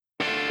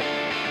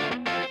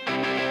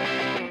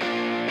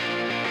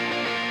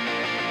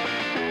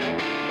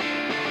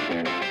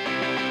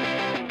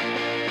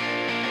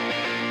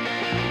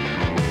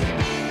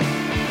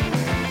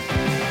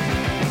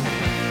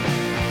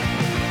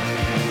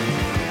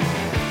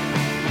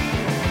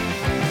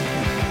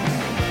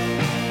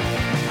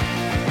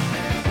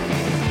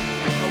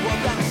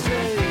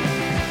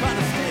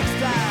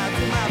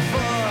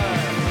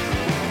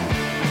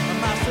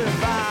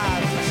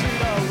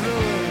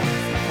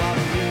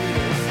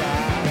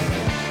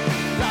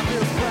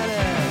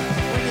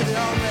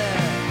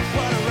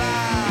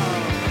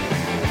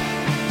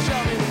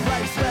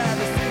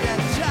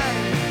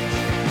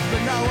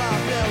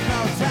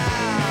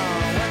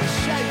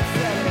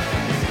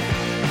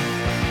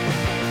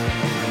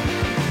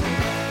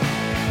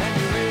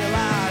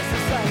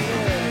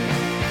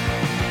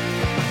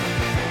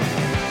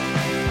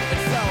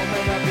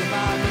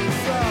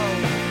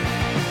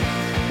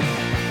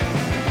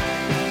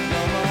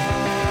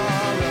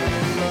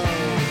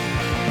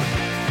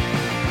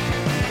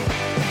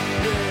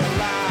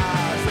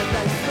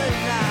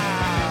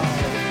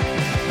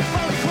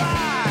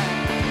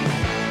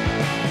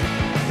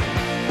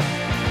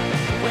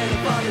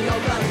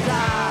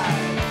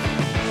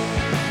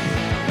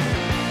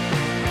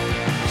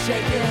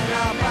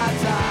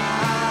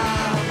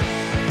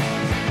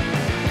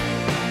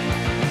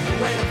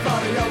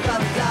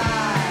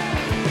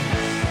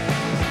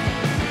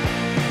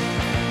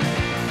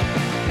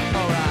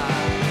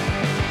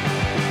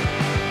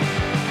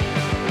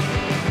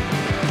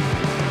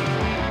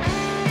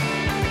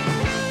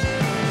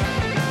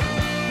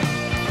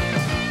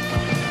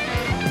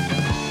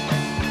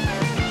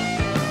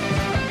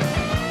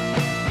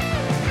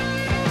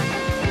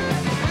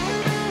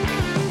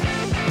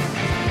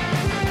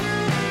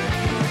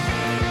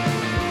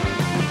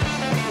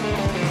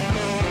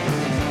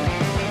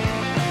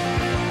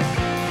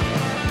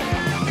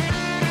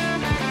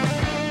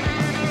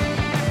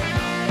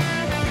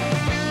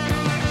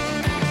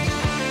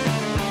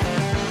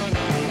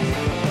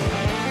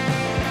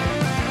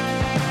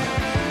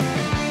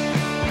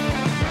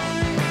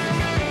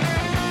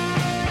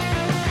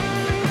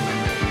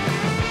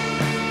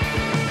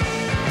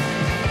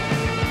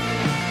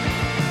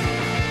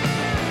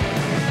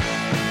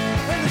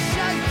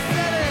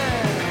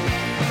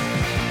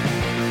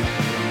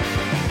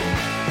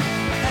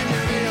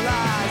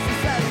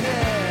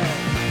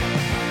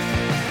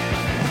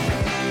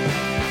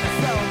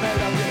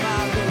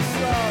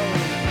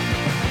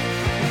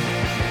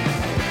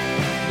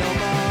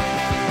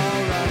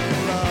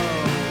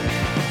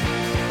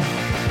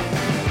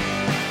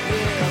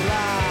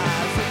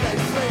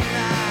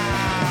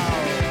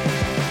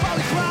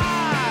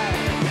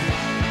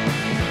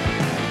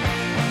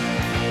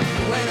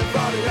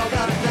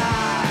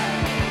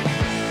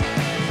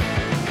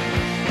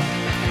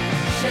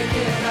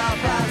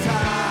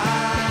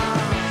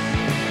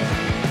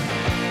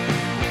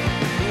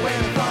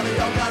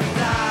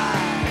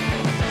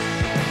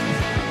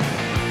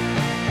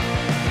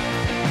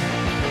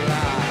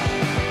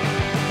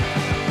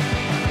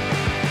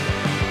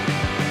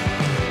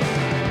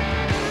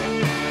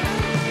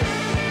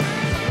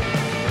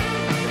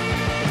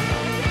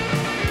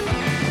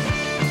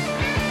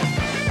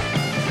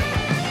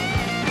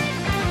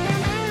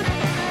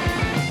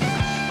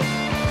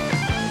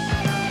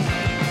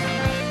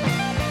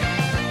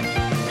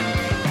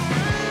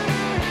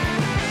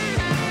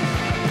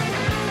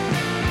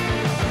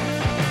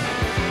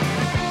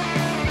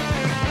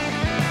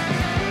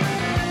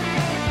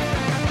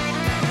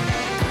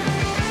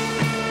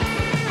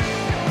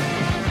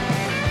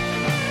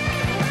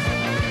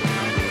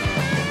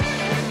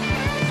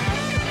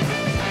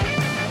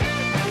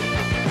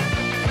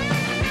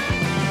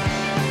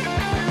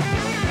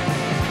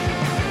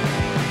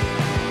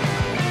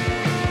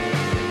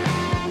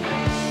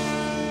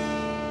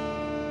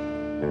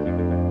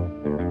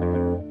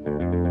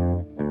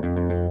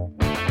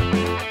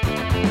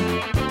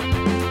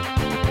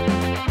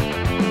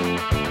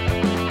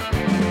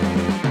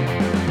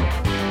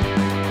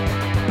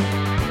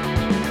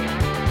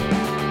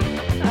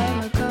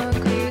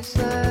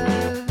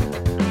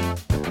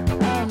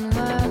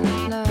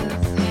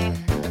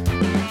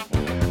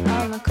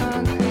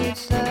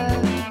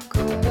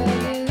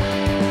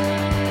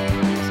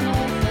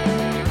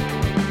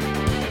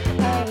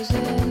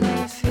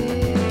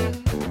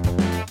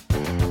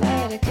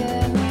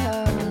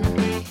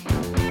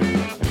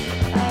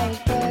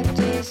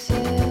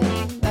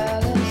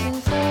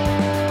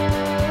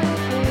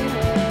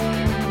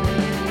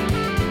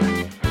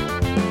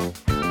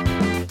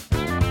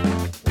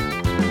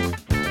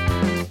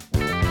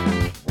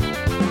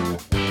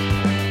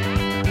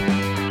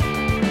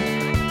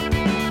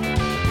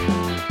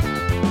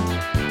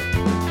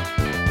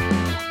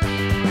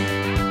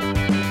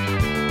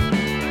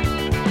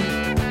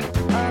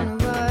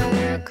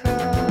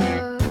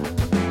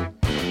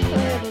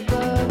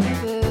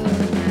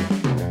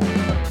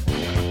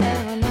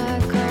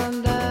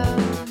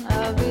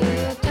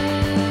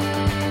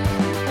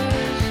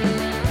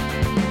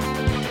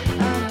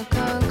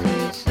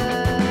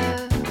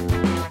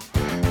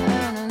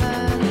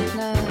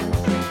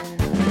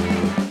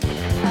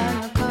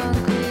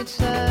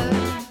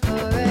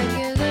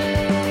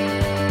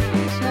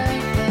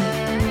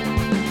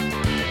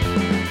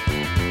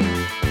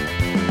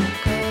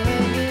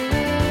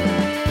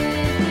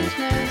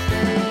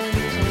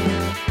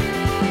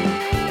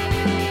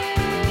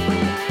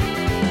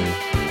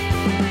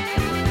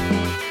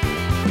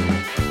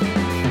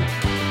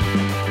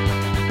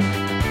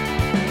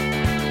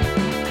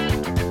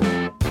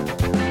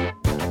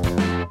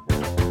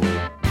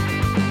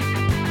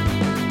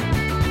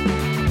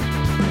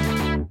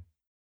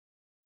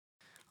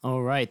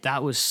 right,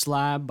 that was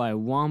Slab by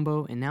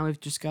Wombo, and now we've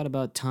just got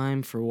about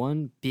time for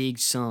one big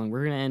song.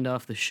 We're going to end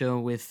off the show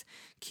with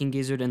King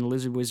Gizzard and the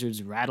Lizard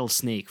Wizard's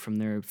Rattlesnake from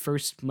their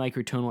first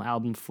microtonal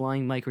album,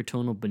 Flying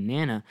Microtonal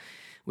Banana.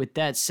 With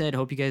that said,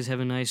 hope you guys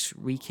have a nice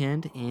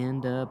weekend,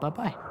 and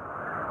bye-bye.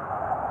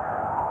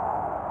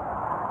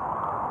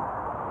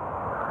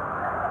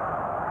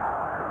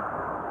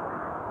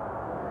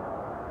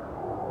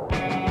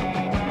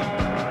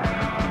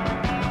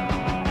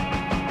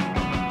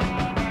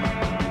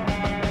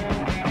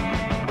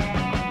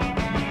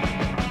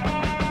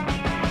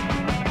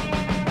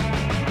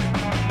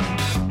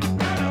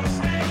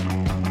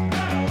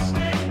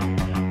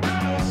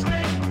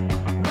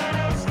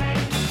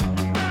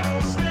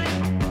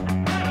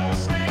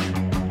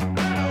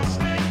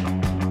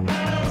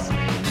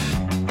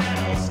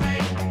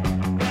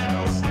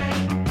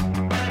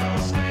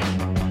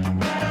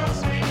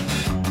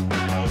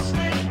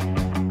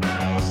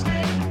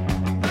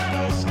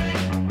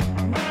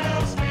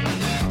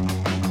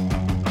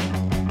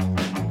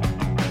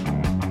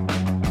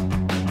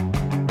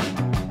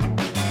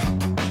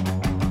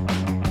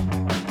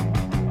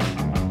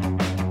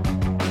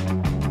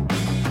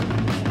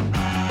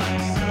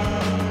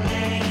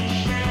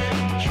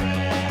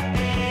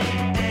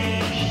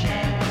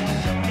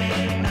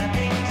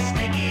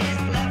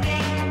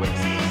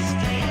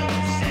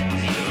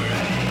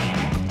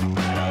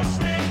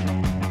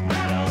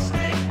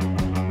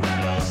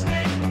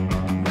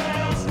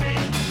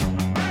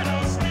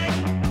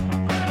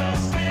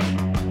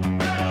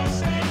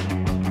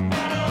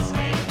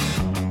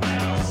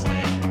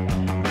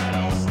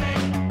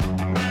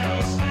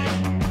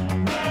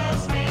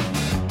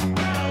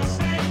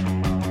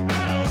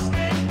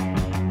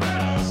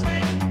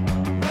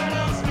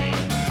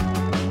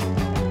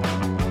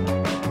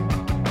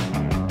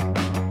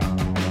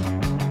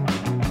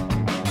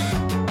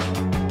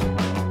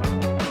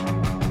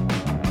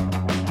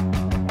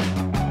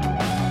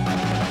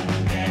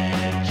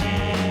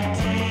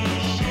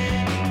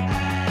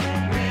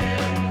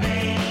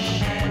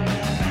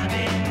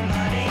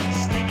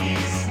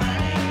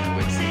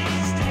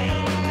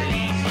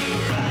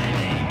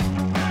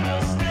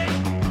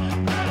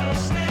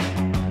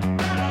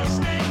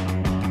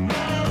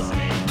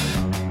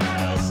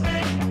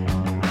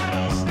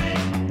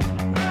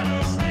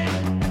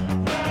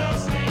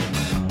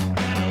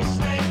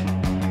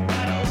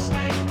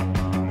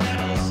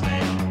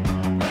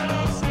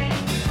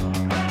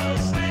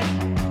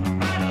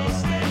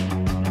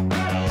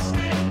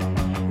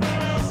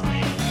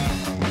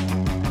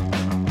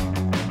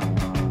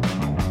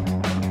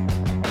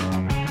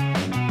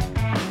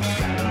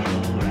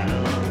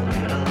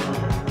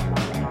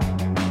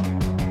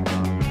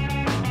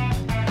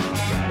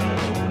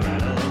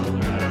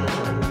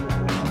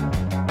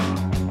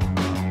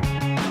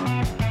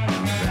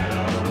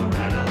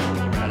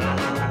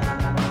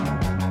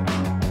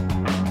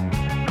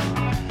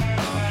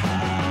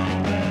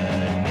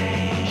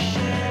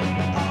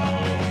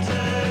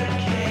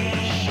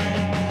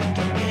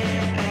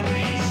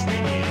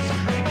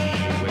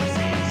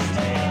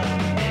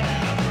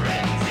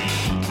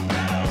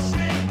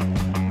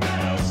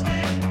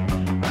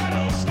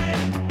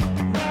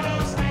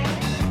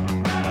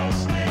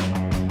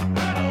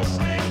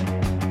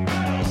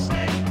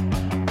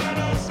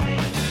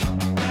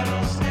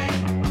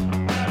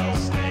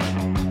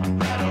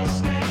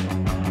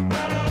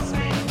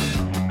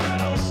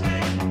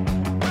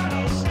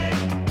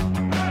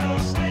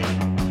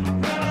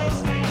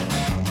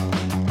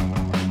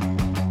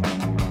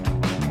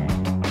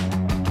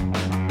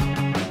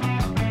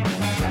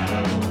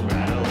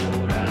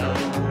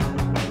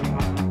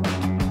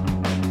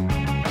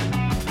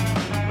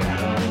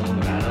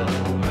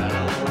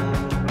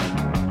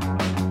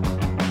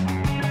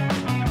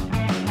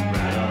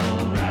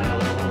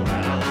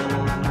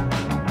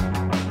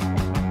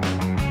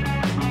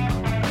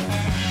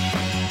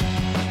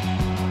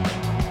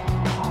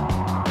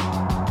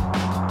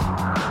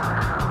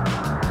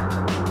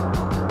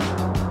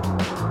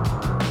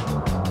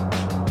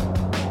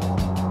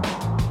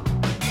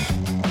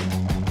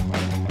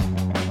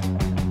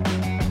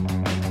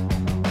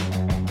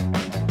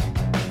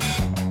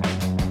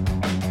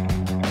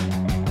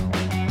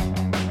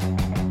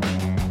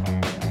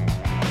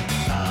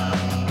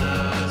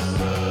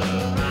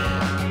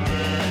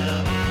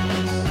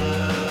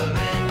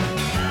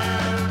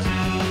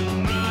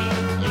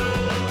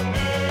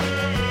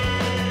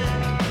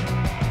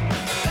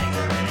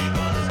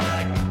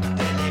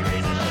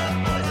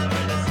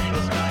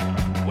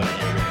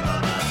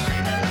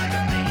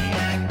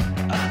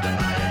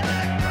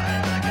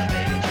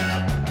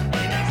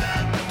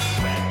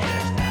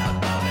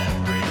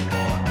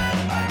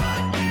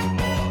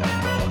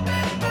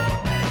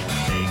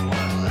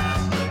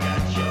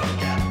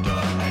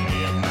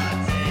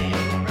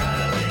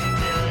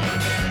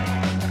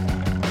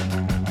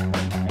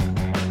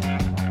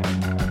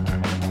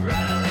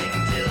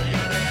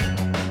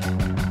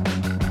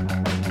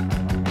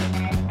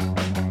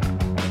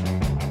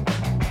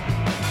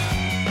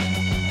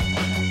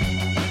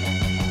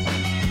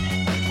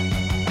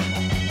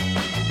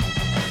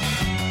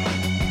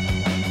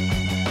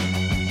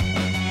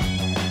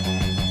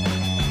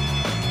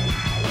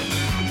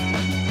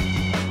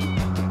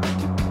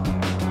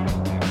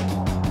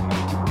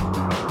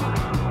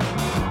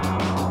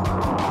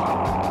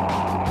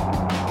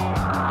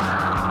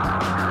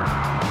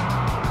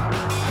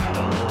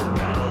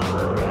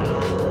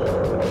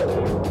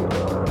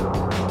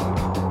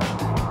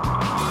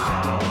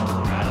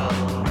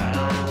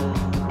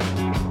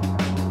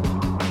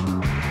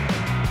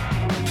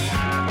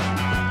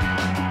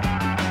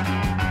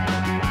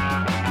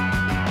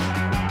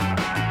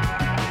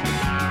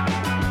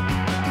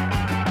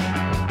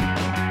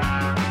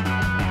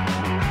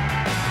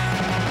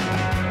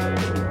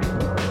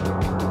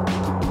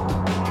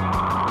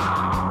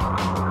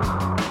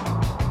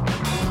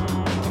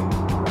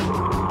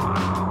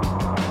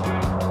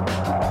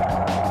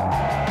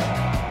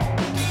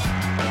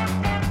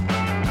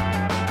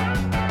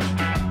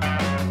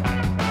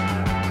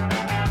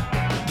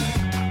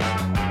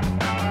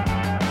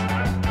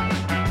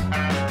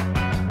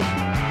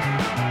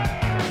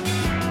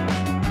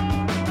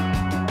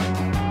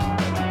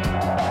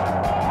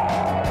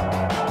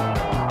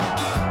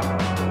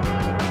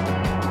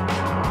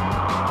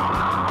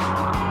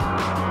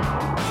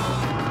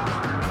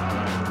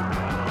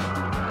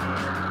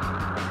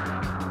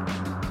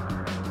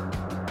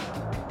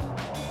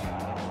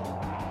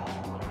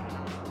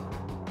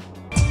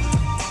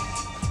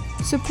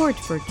 Support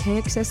for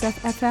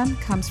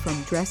KXSF-FM comes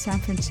from Dress San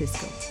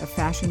Francisco, a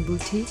fashion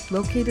boutique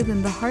located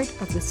in the heart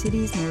of the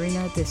city's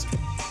Marina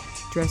District.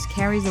 Dress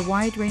carries a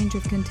wide range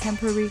of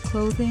contemporary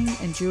clothing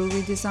and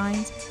jewelry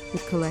designs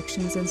with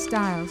collections and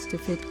styles to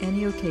fit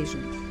any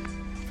occasion,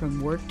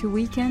 from work to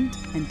weekend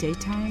and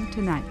daytime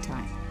to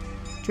nighttime.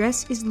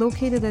 Dress is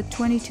located at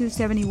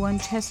 2271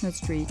 Chestnut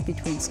Street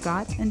between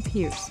Scott and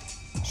Pierce.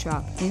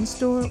 Shop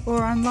in-store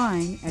or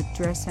online at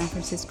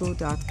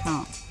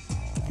dresssanfrancisco.com.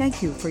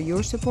 Thank you for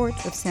your support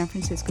of San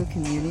Francisco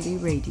Community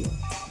Radio.